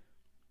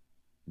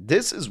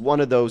 This is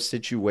one of those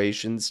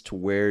situations to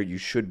where you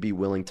should be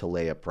willing to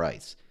lay a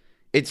price.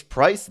 It's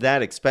priced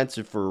that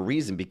expensive for a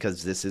reason,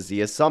 because this is the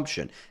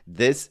assumption.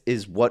 This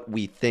is what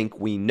we think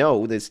we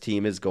know this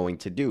team is going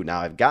to do.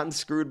 Now, I've gotten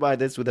screwed by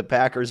this with the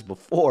Packers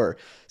before,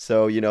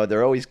 so,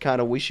 they're always kind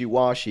of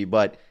wishy-washy,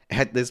 but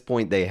at this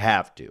point, they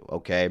have to,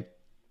 okay?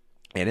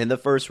 And in the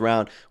first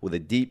round, with a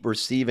deep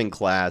receiving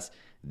class,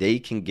 they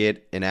can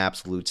get an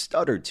absolute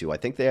stud or two. I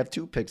think they have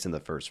 2 picks in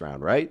the first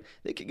round, right?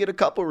 They could get a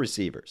couple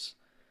receivers.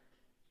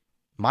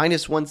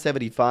 Minus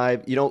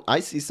 175, I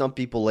see some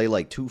people lay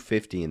like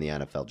 250 in the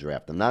NFL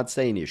draft. I'm not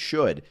saying you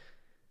should,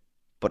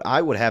 but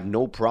I would have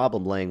no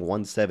problem laying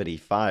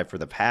 175 for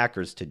the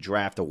Packers to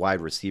draft a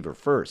wide receiver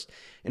first.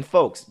 And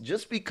folks,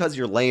 just because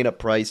you're laying a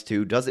price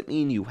too doesn't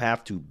mean you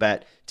have to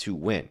bet to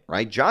win,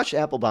 right? Josh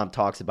Applebaum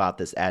talks about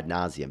this ad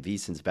nauseum,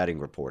 VSiN's betting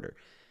reporter.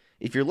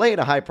 If you're laying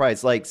a high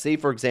price, like say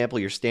for example,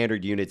 your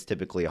standard unit's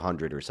typically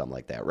 100 or something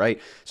like that, right?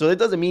 So that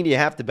doesn't mean you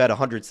have to bet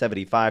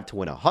 175 to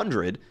win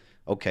 100,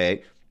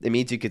 okay? It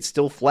means you could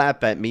still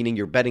flat bet, meaning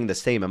you're betting the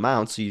same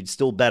amount, so you'd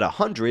still bet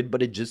 100,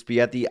 but it'd just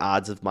be at the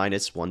odds of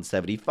minus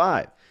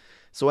 175.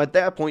 So at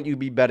that point, you'd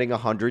be betting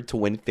 100 to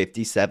win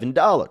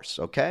 $57,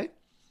 okay?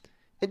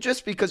 And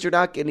just because you're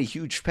not getting a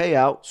huge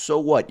payout, so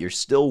what? You're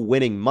still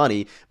winning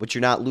money, but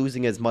you're not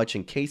losing as much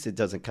in case it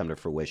doesn't come to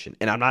fruition.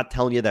 And I'm not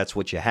telling you that's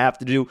what you have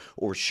to do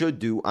or should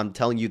do. I'm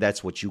telling you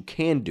that's what you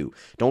can do.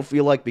 Don't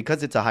feel like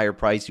because it's a higher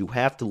price, you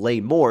have to lay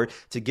more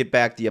to get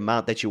back the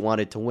amount that you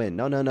wanted to win.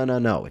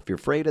 No. If you're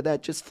afraid of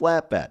that, just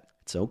flat bet.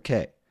 It's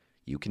okay.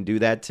 You can do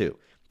that too.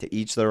 To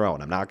each their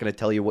own. I'm not going to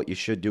tell you what you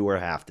should do or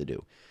have to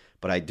do.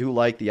 But I do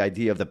like the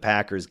idea of the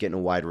Packers getting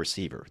a wide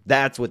receiver.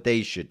 That's what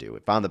they should do.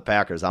 If I'm the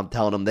Packers, I'm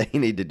telling them they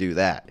need to do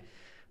that.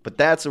 But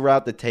that's a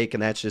route to take,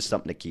 and that's just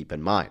something to keep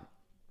in mind.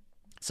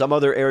 Some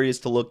other areas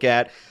to look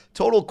at.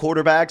 Total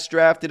quarterbacks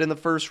drafted in the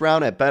first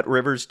round at Bet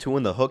Rivers. 2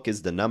 in the hook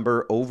is the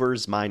number.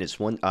 Overs minus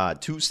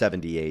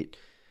 278.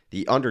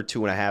 The under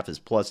 2.5 is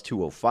plus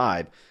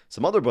 205.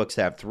 Some other books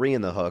have 3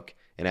 in the hook,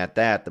 and at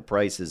that, the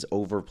price is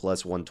over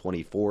plus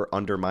 124,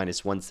 under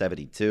minus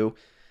 172.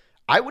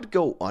 I would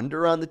go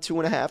under on the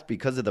 2.5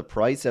 because of the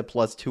price at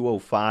plus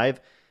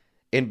 205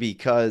 and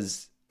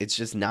because it's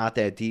just not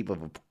that deep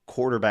of a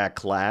quarterback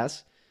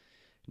class.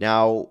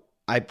 Now,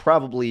 I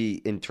probably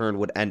in turn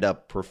would end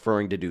up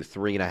preferring to do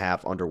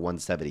 3.5 under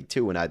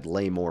 172, and I'd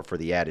lay more for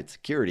the added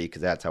security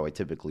because that's how I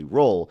typically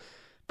roll.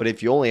 But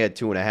if you only had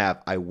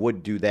 2.5, I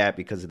would do that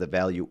because of the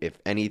value. If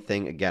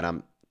anything, again,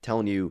 I'm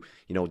telling you,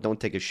 don't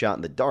take a shot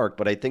in the dark,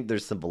 but I think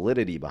there's some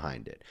validity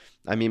behind it.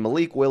 I mean,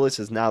 Malik Willis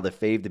is now the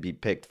fave to be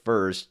picked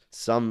first.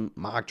 Some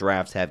mock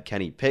drafts have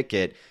Kenny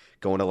Pickett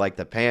going to like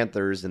the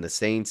Panthers, and the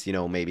Saints,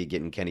 maybe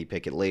getting Kenny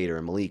Pickett later,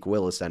 and Malik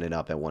Willis ended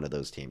up at one of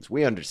those teams.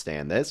 We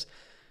understand this,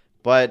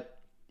 but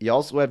you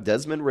also have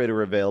Desmond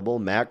Ridder available,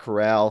 Matt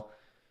Corral,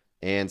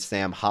 and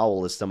Sam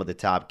Howell as some of the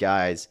top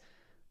guys.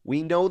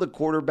 We know the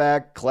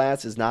quarterback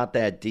class is not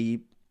that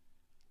deep.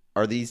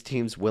 Are these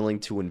teams willing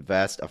to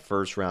invest a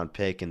first-round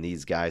pick in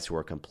these guys who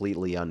are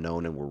completely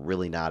unknown and we're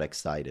really not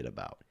excited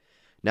about?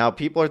 Now,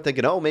 people are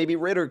thinking, maybe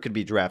Ridder could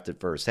be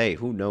drafted first. Hey,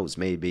 who knows?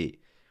 Maybe.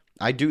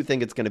 I do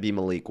think it's going to be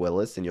Malik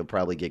Willis, and you'll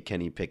probably get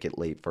Kenny Pickett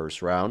late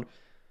first round.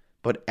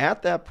 But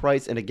at that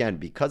price, and again,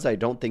 because I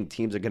don't think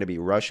teams are going to be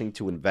rushing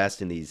to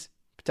invest in these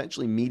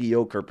potentially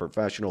mediocre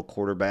professional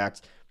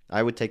quarterbacks,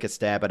 I would take a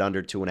stab at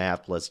under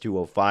 2.5 plus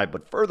 205.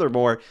 But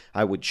furthermore,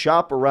 I would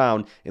shop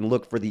around and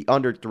look for the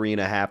under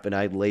 3.5, and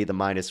I'd lay the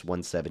minus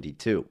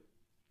 172.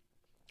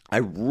 I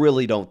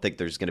really don't think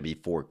there's going to be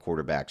 4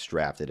 quarterbacks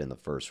drafted in the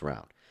first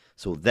round.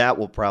 So that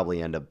will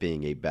probably end up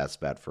being a best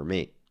bet for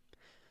me.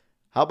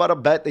 How about a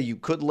bet that you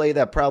could lay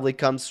that probably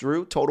comes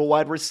through? Total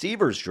wide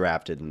receivers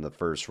drafted in the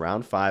first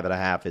round.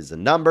 5.5 is the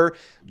number.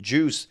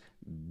 Juice,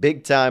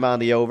 big time on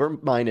the over,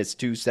 minus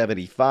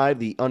 275.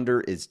 The under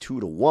is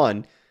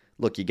 2-1.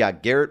 Look, you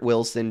got Garrett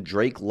Wilson,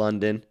 Drake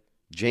London,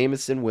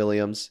 Jamison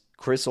Williams,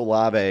 Chris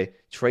Olave,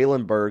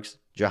 Treylon Burks,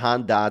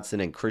 Jahan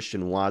Dotson, and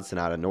Christian Watson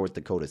out of North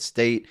Dakota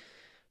State.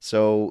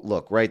 So,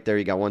 look, right there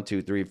you got 1,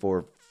 2, 3,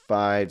 4,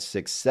 5,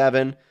 6,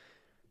 7.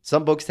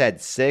 Some books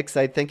had 6,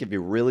 I think, if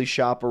you really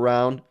shop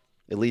around,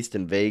 at least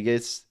in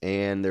Vegas.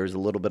 And there's a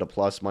little bit of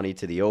plus money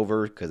to the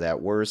over because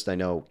at worst, I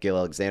know Gil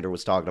Alexander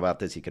was talking about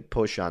this, he could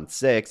push on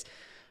 6.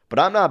 But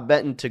I'm not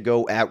betting to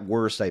go at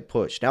worst I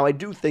push. Now, I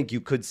do think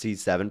you could see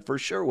 7 for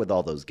sure with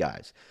all those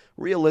guys.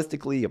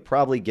 Realistically, you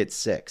probably get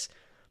 6.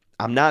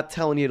 I'm not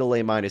telling you to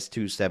lay minus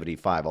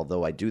 275,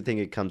 although I do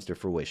think it comes to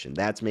fruition.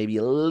 That's maybe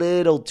a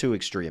little too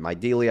extreme.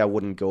 Ideally, I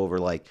wouldn't go over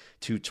like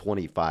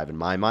 225 in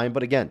my mind,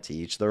 but again, to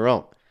each their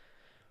own.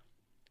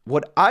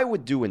 What I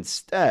would do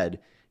instead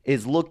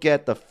is look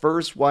at the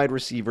first wide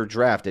receiver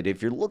drafted.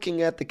 If you're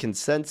looking at the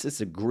consensus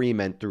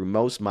agreement through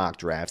most mock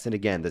drafts, and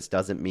again, this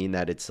doesn't mean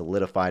that it's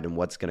solidified in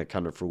what's going to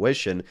come to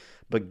fruition,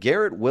 but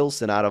Garrett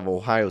Wilson out of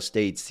Ohio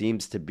State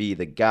seems to be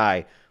the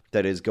guy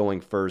that is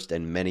going first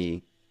in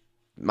many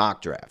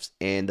mock drafts.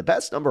 And the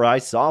best number I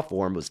saw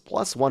for him was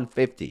plus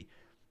 150.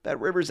 Bet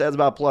Rivers has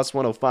about plus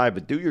 105,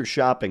 but do your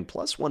shopping,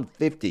 plus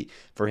 150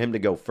 for him to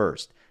go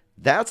first.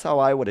 That's how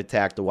I would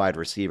attack the wide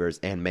receivers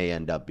and may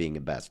end up being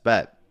a best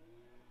bet.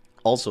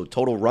 Also,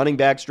 total running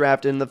backs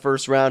drafted in the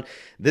first round.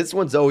 This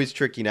one's always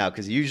tricky now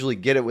because you usually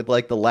get it with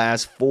like the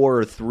last 4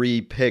 or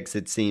 3 picks,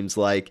 it seems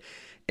like.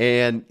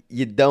 And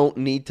you don't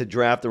need to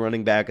draft a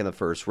running back in the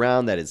first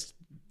round. That is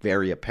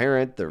very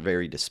apparent. They're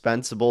very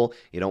dispensable.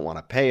 You don't want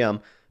to pay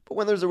them. But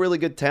when there's a really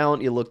good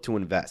talent, you look to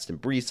invest.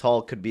 And Breece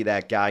Hall could be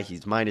that guy.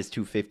 He's minus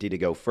 250 to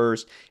go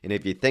first. And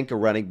if you think a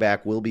running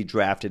back will be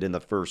drafted in the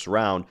first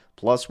round,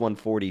 plus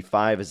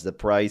 145 is the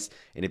price.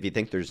 And if you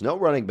think there's no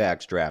running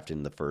backs drafted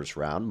in the first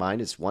round,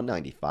 minus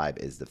 195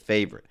 is the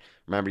favorite.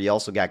 Remember, you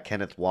also got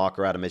Kenneth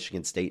Walker out of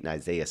Michigan State and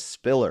Isaiah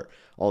Spiller,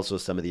 also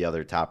some of the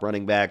other top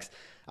running backs.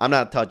 I'm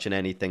not touching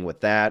anything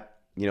with that.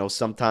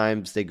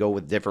 Sometimes they go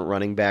with different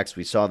running backs.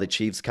 We saw the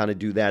Chiefs kind of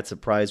do that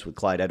surprise with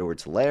Clyde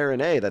Edwards-Helaire,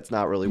 and hey, that's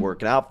not really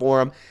working out for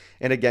them.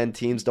 And again,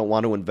 teams don't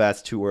want to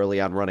invest too early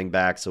on running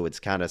backs, so it's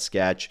kind of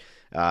sketch.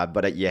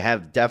 But you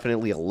have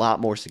definitely a lot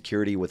more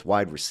security with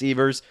wide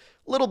receivers.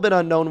 A little bit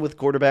unknown with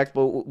quarterbacks,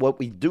 but what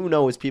we do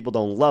know is people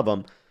don't love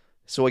them.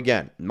 So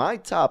again, my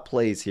top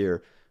plays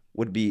here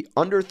would be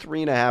under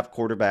 3.5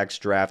 quarterbacks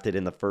drafted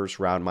in the first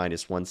round,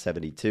 minus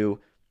 172.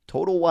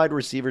 Total wide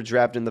receiver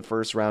draft in the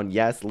first round,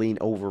 yes, lean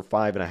over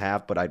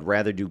 5.5, but I'd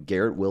rather do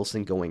Garrett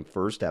Wilson going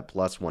first at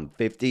plus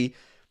 150.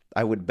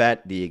 I would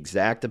bet the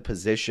exact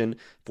position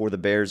for the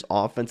Bears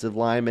offensive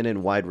lineman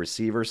and wide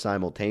receiver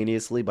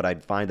simultaneously, but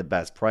I'd find the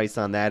best price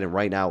on that. And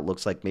right now it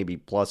looks like maybe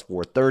plus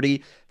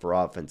 430 for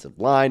offensive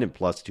line and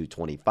plus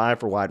 225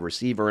 for wide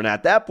receiver. And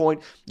at that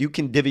point, you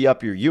can divvy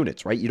up your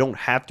units, right? You don't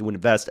have to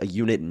invest a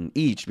unit in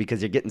each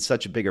because you're getting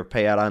such a bigger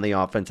payout on the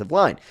offensive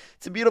line.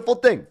 It's a beautiful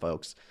thing,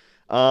 folks.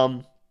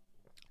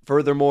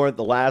 Furthermore,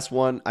 the last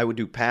one, I would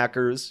do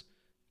Packers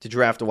to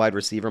draft a wide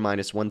receiver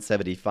minus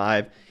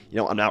 175.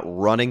 I'm not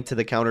running to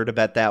the counter to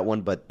bet that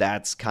one, but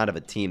that's kind of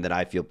a team that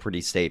I feel pretty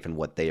safe in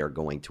what they are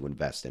going to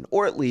invest in,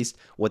 or at least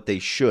what they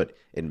should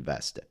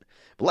invest in.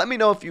 But let me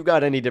know if you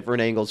got any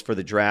different angles for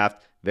the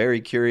draft.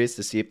 Very curious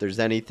to see if there's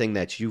anything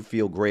that you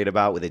feel great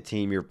about with a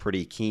team you're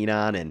pretty keen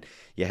on and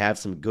you have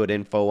some good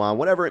info on.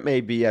 Whatever it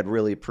may be, I'd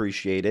really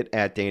appreciate it.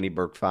 At Danny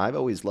Burke 5.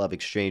 Always love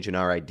exchanging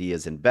our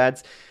ideas and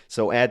bets.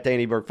 So at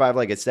Danny Burke 5,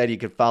 like I said, you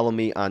can follow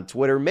me on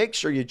Twitter. Make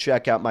sure you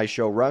check out my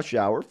show Rush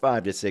Hour,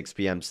 5 to 6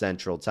 p.m.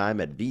 Central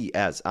Time at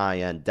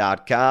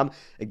VSIN.com.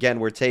 Again,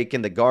 we're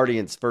taking the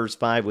Guardians' first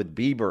 5 with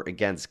Bieber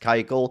against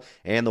Keuchel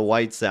and the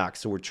White Sox.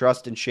 So we're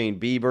trusting Shane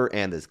Bieber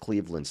and his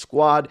Cleveland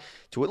squad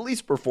to at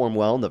least perform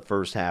well in the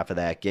first half of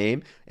that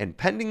game. And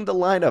pending the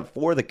lineup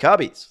for the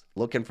Cubbies,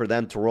 looking for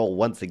them to roll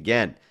once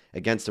again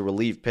against a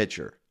relief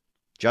pitcher.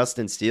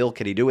 Justin Steele,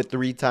 can he do it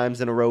 3 times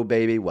in a row,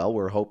 baby? Well,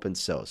 we're hoping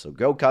so. So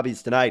go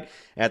Cubbies tonight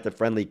at the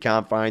Friendly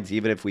Confines,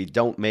 even if we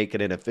don't make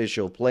it an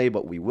official play,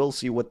 but we will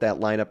see what that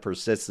lineup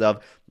persists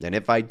of. And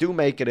if I do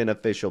make it an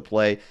official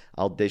play,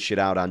 I'll dish it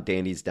out on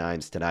Danny's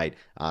Dimes tonight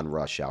on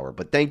Rush Hour.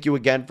 But thank you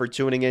again for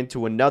tuning in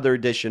to another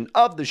edition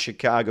of the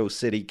Chicago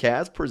City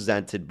Cast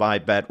presented by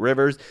Bet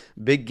Rivers.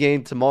 Big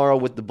game tomorrow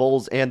with the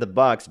Bulls and the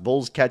Bucks.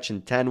 Bulls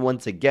catching 10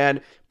 once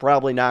again.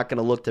 Probably not going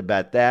to look to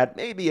bet that.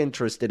 Maybe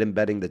interested in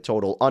betting the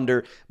total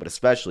under, but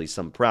especially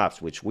some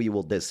props, which we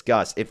will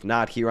discuss. If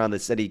not here on the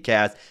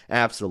CityCast,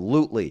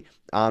 absolutely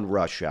on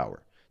Rush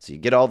Hour. So you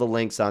get all the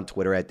links on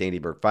Twitter at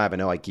DannyBurke5. I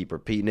know I keep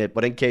repeating it,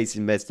 but in case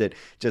you missed it,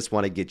 just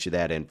want to get you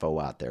that info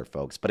out there,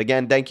 folks. But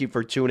again, thank you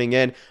for tuning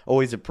in.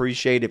 Always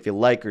appreciate if you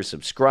like or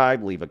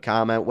subscribe, leave a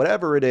comment,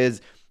 whatever it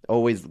is.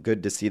 Always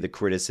good to see the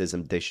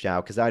criticism dished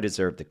out because I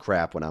deserve the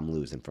crap when I'm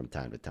losing from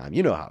time to time.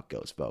 You know how it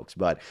goes, folks.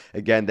 But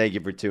again, thank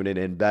you for tuning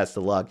in. Best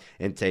of luck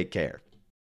and take care.